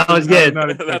coming. That was good.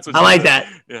 I like that.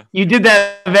 Yeah. You did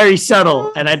that very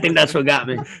subtle, and I think that's what got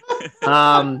me.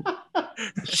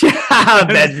 Shout out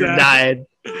Bedford died.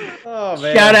 Oh,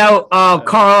 man. Shout out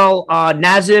Carl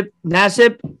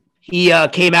Nassib. He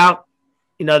came out,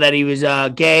 that he was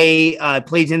gay,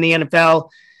 plays in the NFL.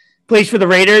 plays for the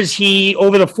Raiders. He,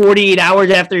 over the 48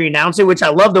 hours after he announced it, which I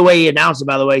love the way he announced it,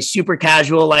 by the way, super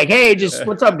casual, like, hey, just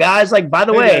what's up, guys? Like, by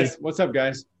the way, guys, what's up,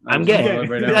 guys? I'm gay.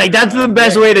 Like, that's the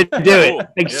best way to do it.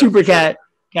 Like, super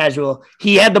casual.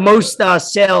 He had the most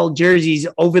sell jerseys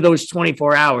over those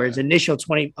 24 hours, initial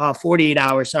 48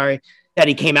 hours, that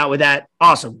he came out with that.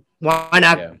 Awesome. Why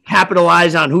not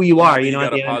capitalize on who you are? You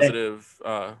got a positive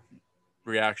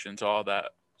reaction to all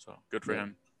that. So good for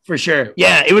him. For sure.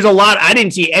 Yeah, it was a lot. I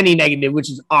didn't see any negative,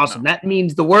 which is awesome. No. That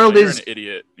means the world is an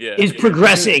idiot. Yeah, is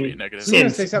progressing. You're going to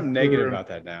say something negative about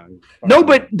that now. No,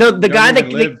 but the guy that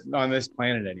live on this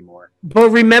planet anymore. But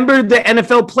remember the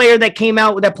NFL player that came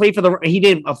out that played for he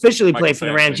didn't officially play for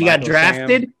the Rams. He got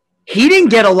drafted. He didn't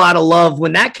get a lot of love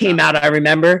when that came out, I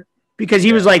remember, because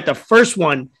he was like the first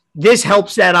one. This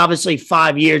helps that obviously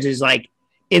 5 years is like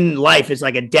in life is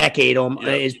like a decade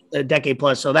is a decade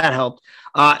plus. So that helped.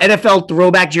 NFL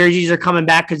throwback jerseys are coming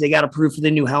back because they got approved for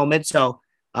the new helmet. So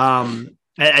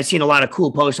I've seen a lot of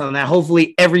cool posts on that.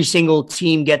 Hopefully every single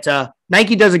team gets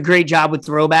Nike does a great job with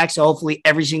throwbacks. So hopefully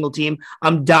every single team.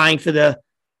 I'm dying for the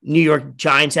New York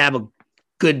Giants to have a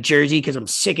good jersey because I'm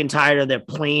sick and tired of their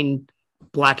plain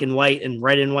black and white and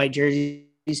red and white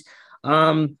jerseys.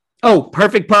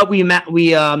 Perfect putt. We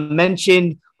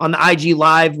mentioned on the IG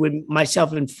Live with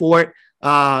myself and Fort.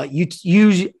 You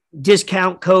use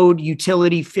discount code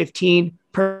utility 15.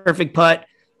 Perfect putt.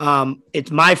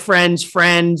 It's my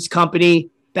friend's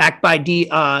company backed by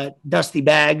Dusty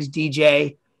Bags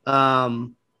DJ.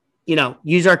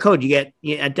 Use our code. You get.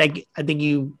 I think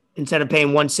you instead of paying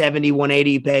 170,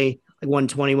 180, you pay like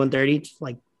 120, 130. It's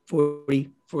like 40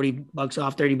 bucks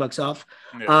off, 30 bucks off.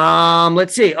 Yeah.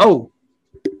 Let's see.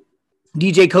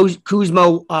 DJ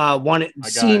Kuzmo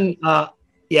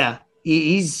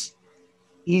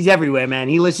he's everywhere, man.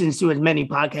 He listens to as many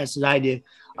podcasts as I do.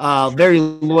 Very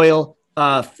loyal.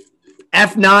 F9,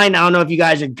 I don't know if you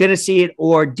guys are gonna see it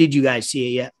or did you guys see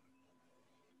it yet?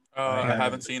 I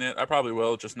haven't seen it. I probably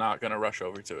will, just not gonna rush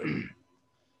over to it.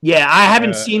 Yeah, I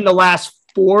haven't seen the last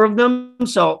 4 of them,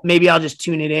 so maybe I'll just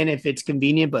tune it in if it's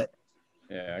convenient. But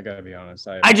yeah, I gotta be honest.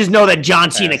 I just know that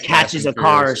John Cena catches a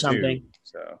car or something.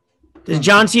 So does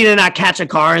John Cena not catch a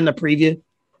car in the preview?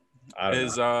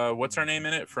 Is what's her name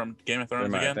in it from Game of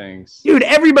Thrones again? Things. Dude,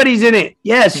 everybody's in it.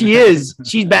 Yes, she is.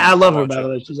 She's bad. I love her, by the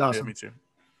way. She's awesome. Yeah, me too.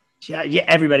 Yeah,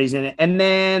 everybody's in it. And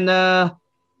then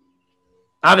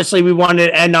obviously we wanted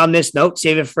to end on this note,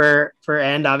 save it for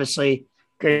end. Obviously,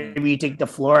 great we take the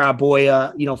floor, our boy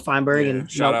Feinberg. And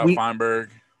shout out Feinberg.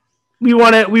 We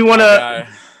wanna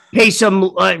pay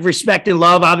some respect and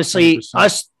love. Obviously, 100%.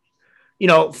 Us.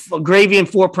 Gravy and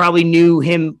Fort probably knew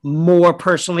him more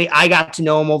personally. I got to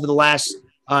know him over the last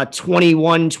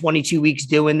 21, 22 weeks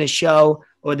doing this show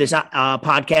or this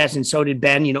podcast, and so did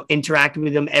Ben, interacting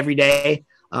with him every day.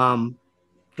 Go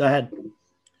ahead.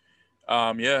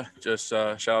 Just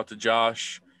shout out to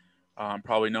Josh.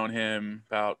 Probably known him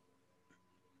about,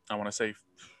 I want to say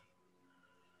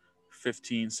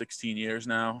 15, 16 years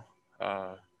now.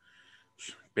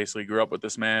 Basically grew up with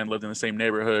this man, lived in the same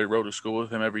neighborhood, rode to school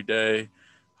with him every day.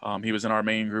 He was in our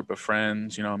main group of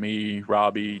friends, me,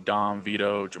 Robbie, Dom,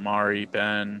 Vito, Jamari,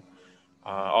 Ben,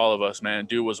 all of us, man.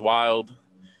 Dude was wild,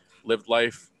 lived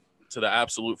life to the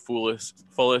absolute fullest,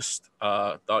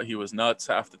 thought he was nuts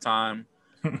half the time,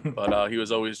 but he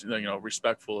was always,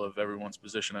 respectful of everyone's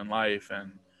position in life.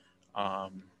 And,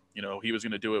 he was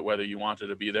going to do it whether you wanted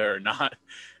to be there or not.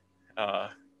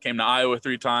 Came to Iowa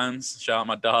 3 times. Shout out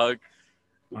my dog.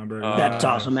 That's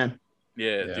awesome, man.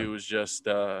 Yeah, dude was just,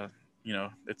 it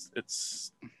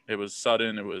was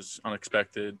sudden. It was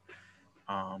unexpected.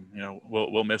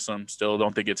 We'll miss him. Still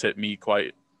don't think it's hit me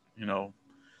quite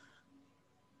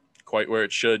where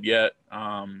it should yet.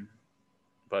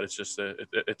 But it's just,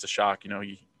 it's a shock.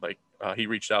 He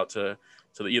reached out to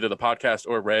either the podcast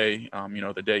or Ray,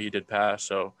 the day he did pass.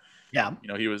 So, yeah,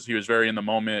 he was very in the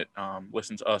moment,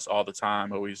 listened to us all the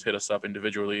time, always hit us up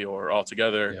individually or all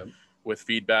together. Yep. With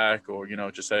feedback or,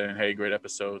 just saying, hey, great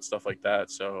episode, stuff like that.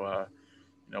 So,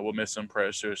 we'll miss him.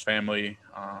 Prayers to his family,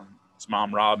 his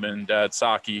mom, Robin, dad,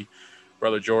 Saki,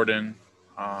 brother, Jordan.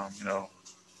 It's going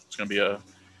to be a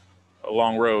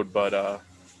long road, but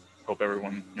hope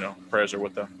everyone, prayers are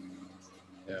with them.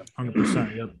 Yeah,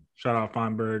 100%. Yep. Shout out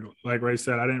Feinberg. Like Ray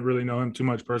said, I didn't really know him too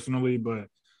much personally, but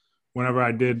whenever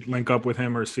I did link up with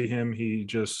him or see him, he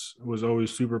just was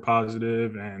always super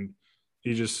positive, and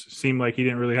he just seemed like he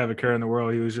didn't really have a care in the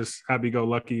world. He was just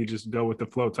happy-go-lucky, just go with the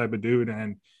flow type of dude.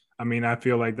 And I mean, I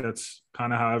feel like that's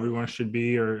kind of how everyone should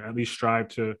be, or at least strive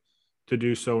to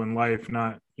do so in life.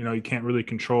 Not, you can't really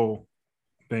control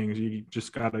things. You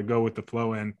just got to go with the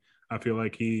flow. And I feel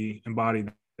like he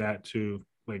embodied that to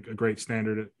like a great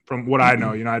standard from what I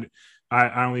know. You know,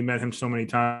 I only met him so many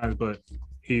times, but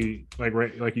he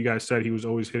like you guys said, he was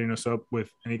always hitting us up with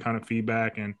any kind of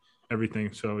feedback and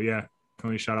everything. So yeah, can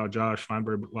only shout out Josh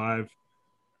Feinberg live.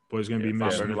 Boy's gonna be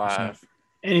missed. Live.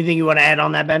 Anything you want to add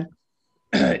on that, Ben?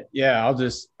 Yeah,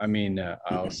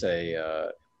 I'll say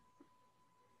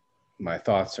my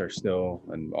thoughts are still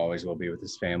and always will be with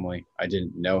his family. I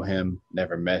didn't know him,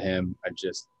 never met him. I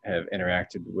just have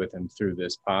interacted with him through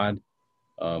this pod.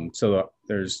 So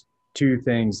there's two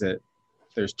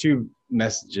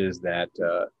messages that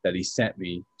he sent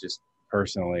me just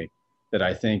personally that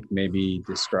I think maybe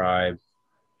describe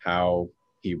how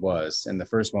he was. And the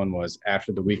first one was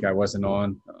after the week I wasn't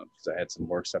on, because I had some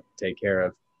work stuff to take care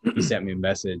of. He sent me a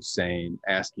message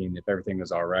asking if everything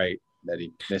was all right, that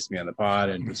he missed me on the pod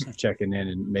and just checking in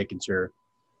and making sure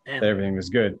that everything was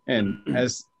good. And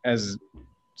as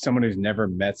someone who's never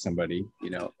met somebody, you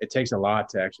know, it takes a lot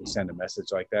to actually send a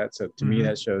message like that. So to me,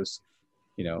 that shows,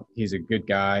 you know, he's a good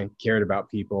guy, cared about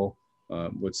people,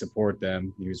 would support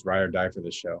them. He was ride or die for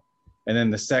the show. And then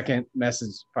the second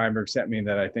message Feinberg sent me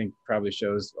that I think probably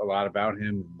shows a lot about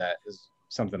him, and that is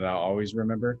something that I'll always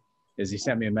remember, is he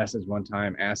sent me a message one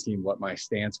time asking what my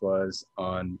stance was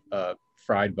on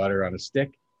fried butter on a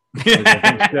stick,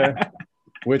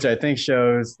 which I think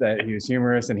shows that he was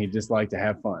humorous and he just liked to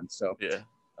have fun. So yeah,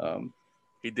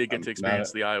 he did get to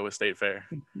experience the Iowa State Fair.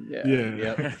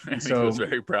 Yeah. So he was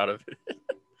very proud of it.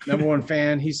 Number one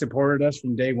fan. He supported us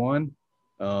from day one.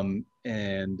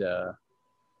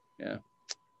 Yeah,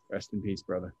 rest in peace,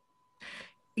 brother.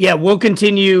 Yeah, we'll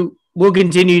continue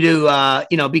to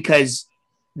you know, because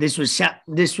this was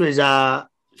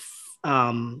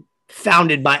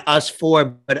founded by us four,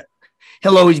 but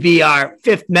he'll always be our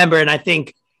fifth member, and I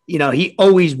think, you know, he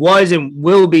always was and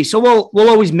will be. So we'll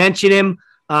always mention him.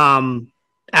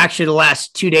 Actually, the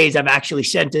last 2 days, I've actually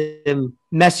sent him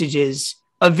messages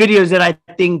of videos that I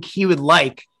think he would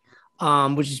like,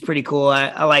 which is pretty cool.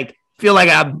 I feel like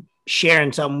I'm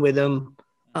sharing something with him.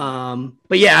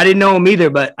 But yeah, I didn't know him either,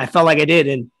 but I felt like I did.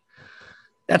 And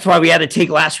that's why we had to take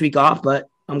last week off, but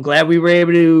I'm glad we were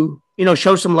able to, you know,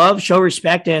 show some love, show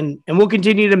respect, and we'll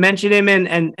continue to mention him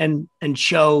and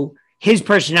show his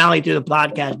personality through the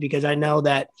podcast, because I know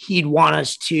that he'd want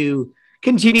us to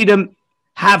continue to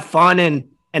have fun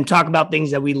and talk about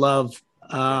things that we love.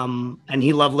 And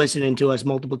he loved listening to us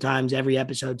multiple times every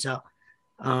episode. So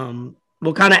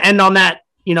we'll kind of end on that,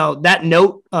 you know, that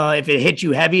note. If it hits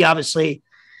you heavy, obviously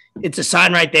it's a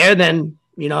sign right there. Then,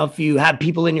 you know, if you have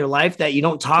people in your life that you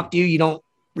don't talk to, you don't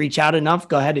reach out enough,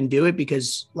 go ahead and do it,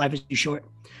 because life is too short.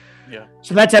 Yeah.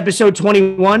 So that's episode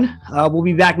 21. We'll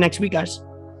be back next week, guys.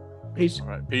 Peace. All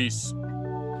right. Peace.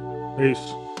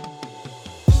 Peace.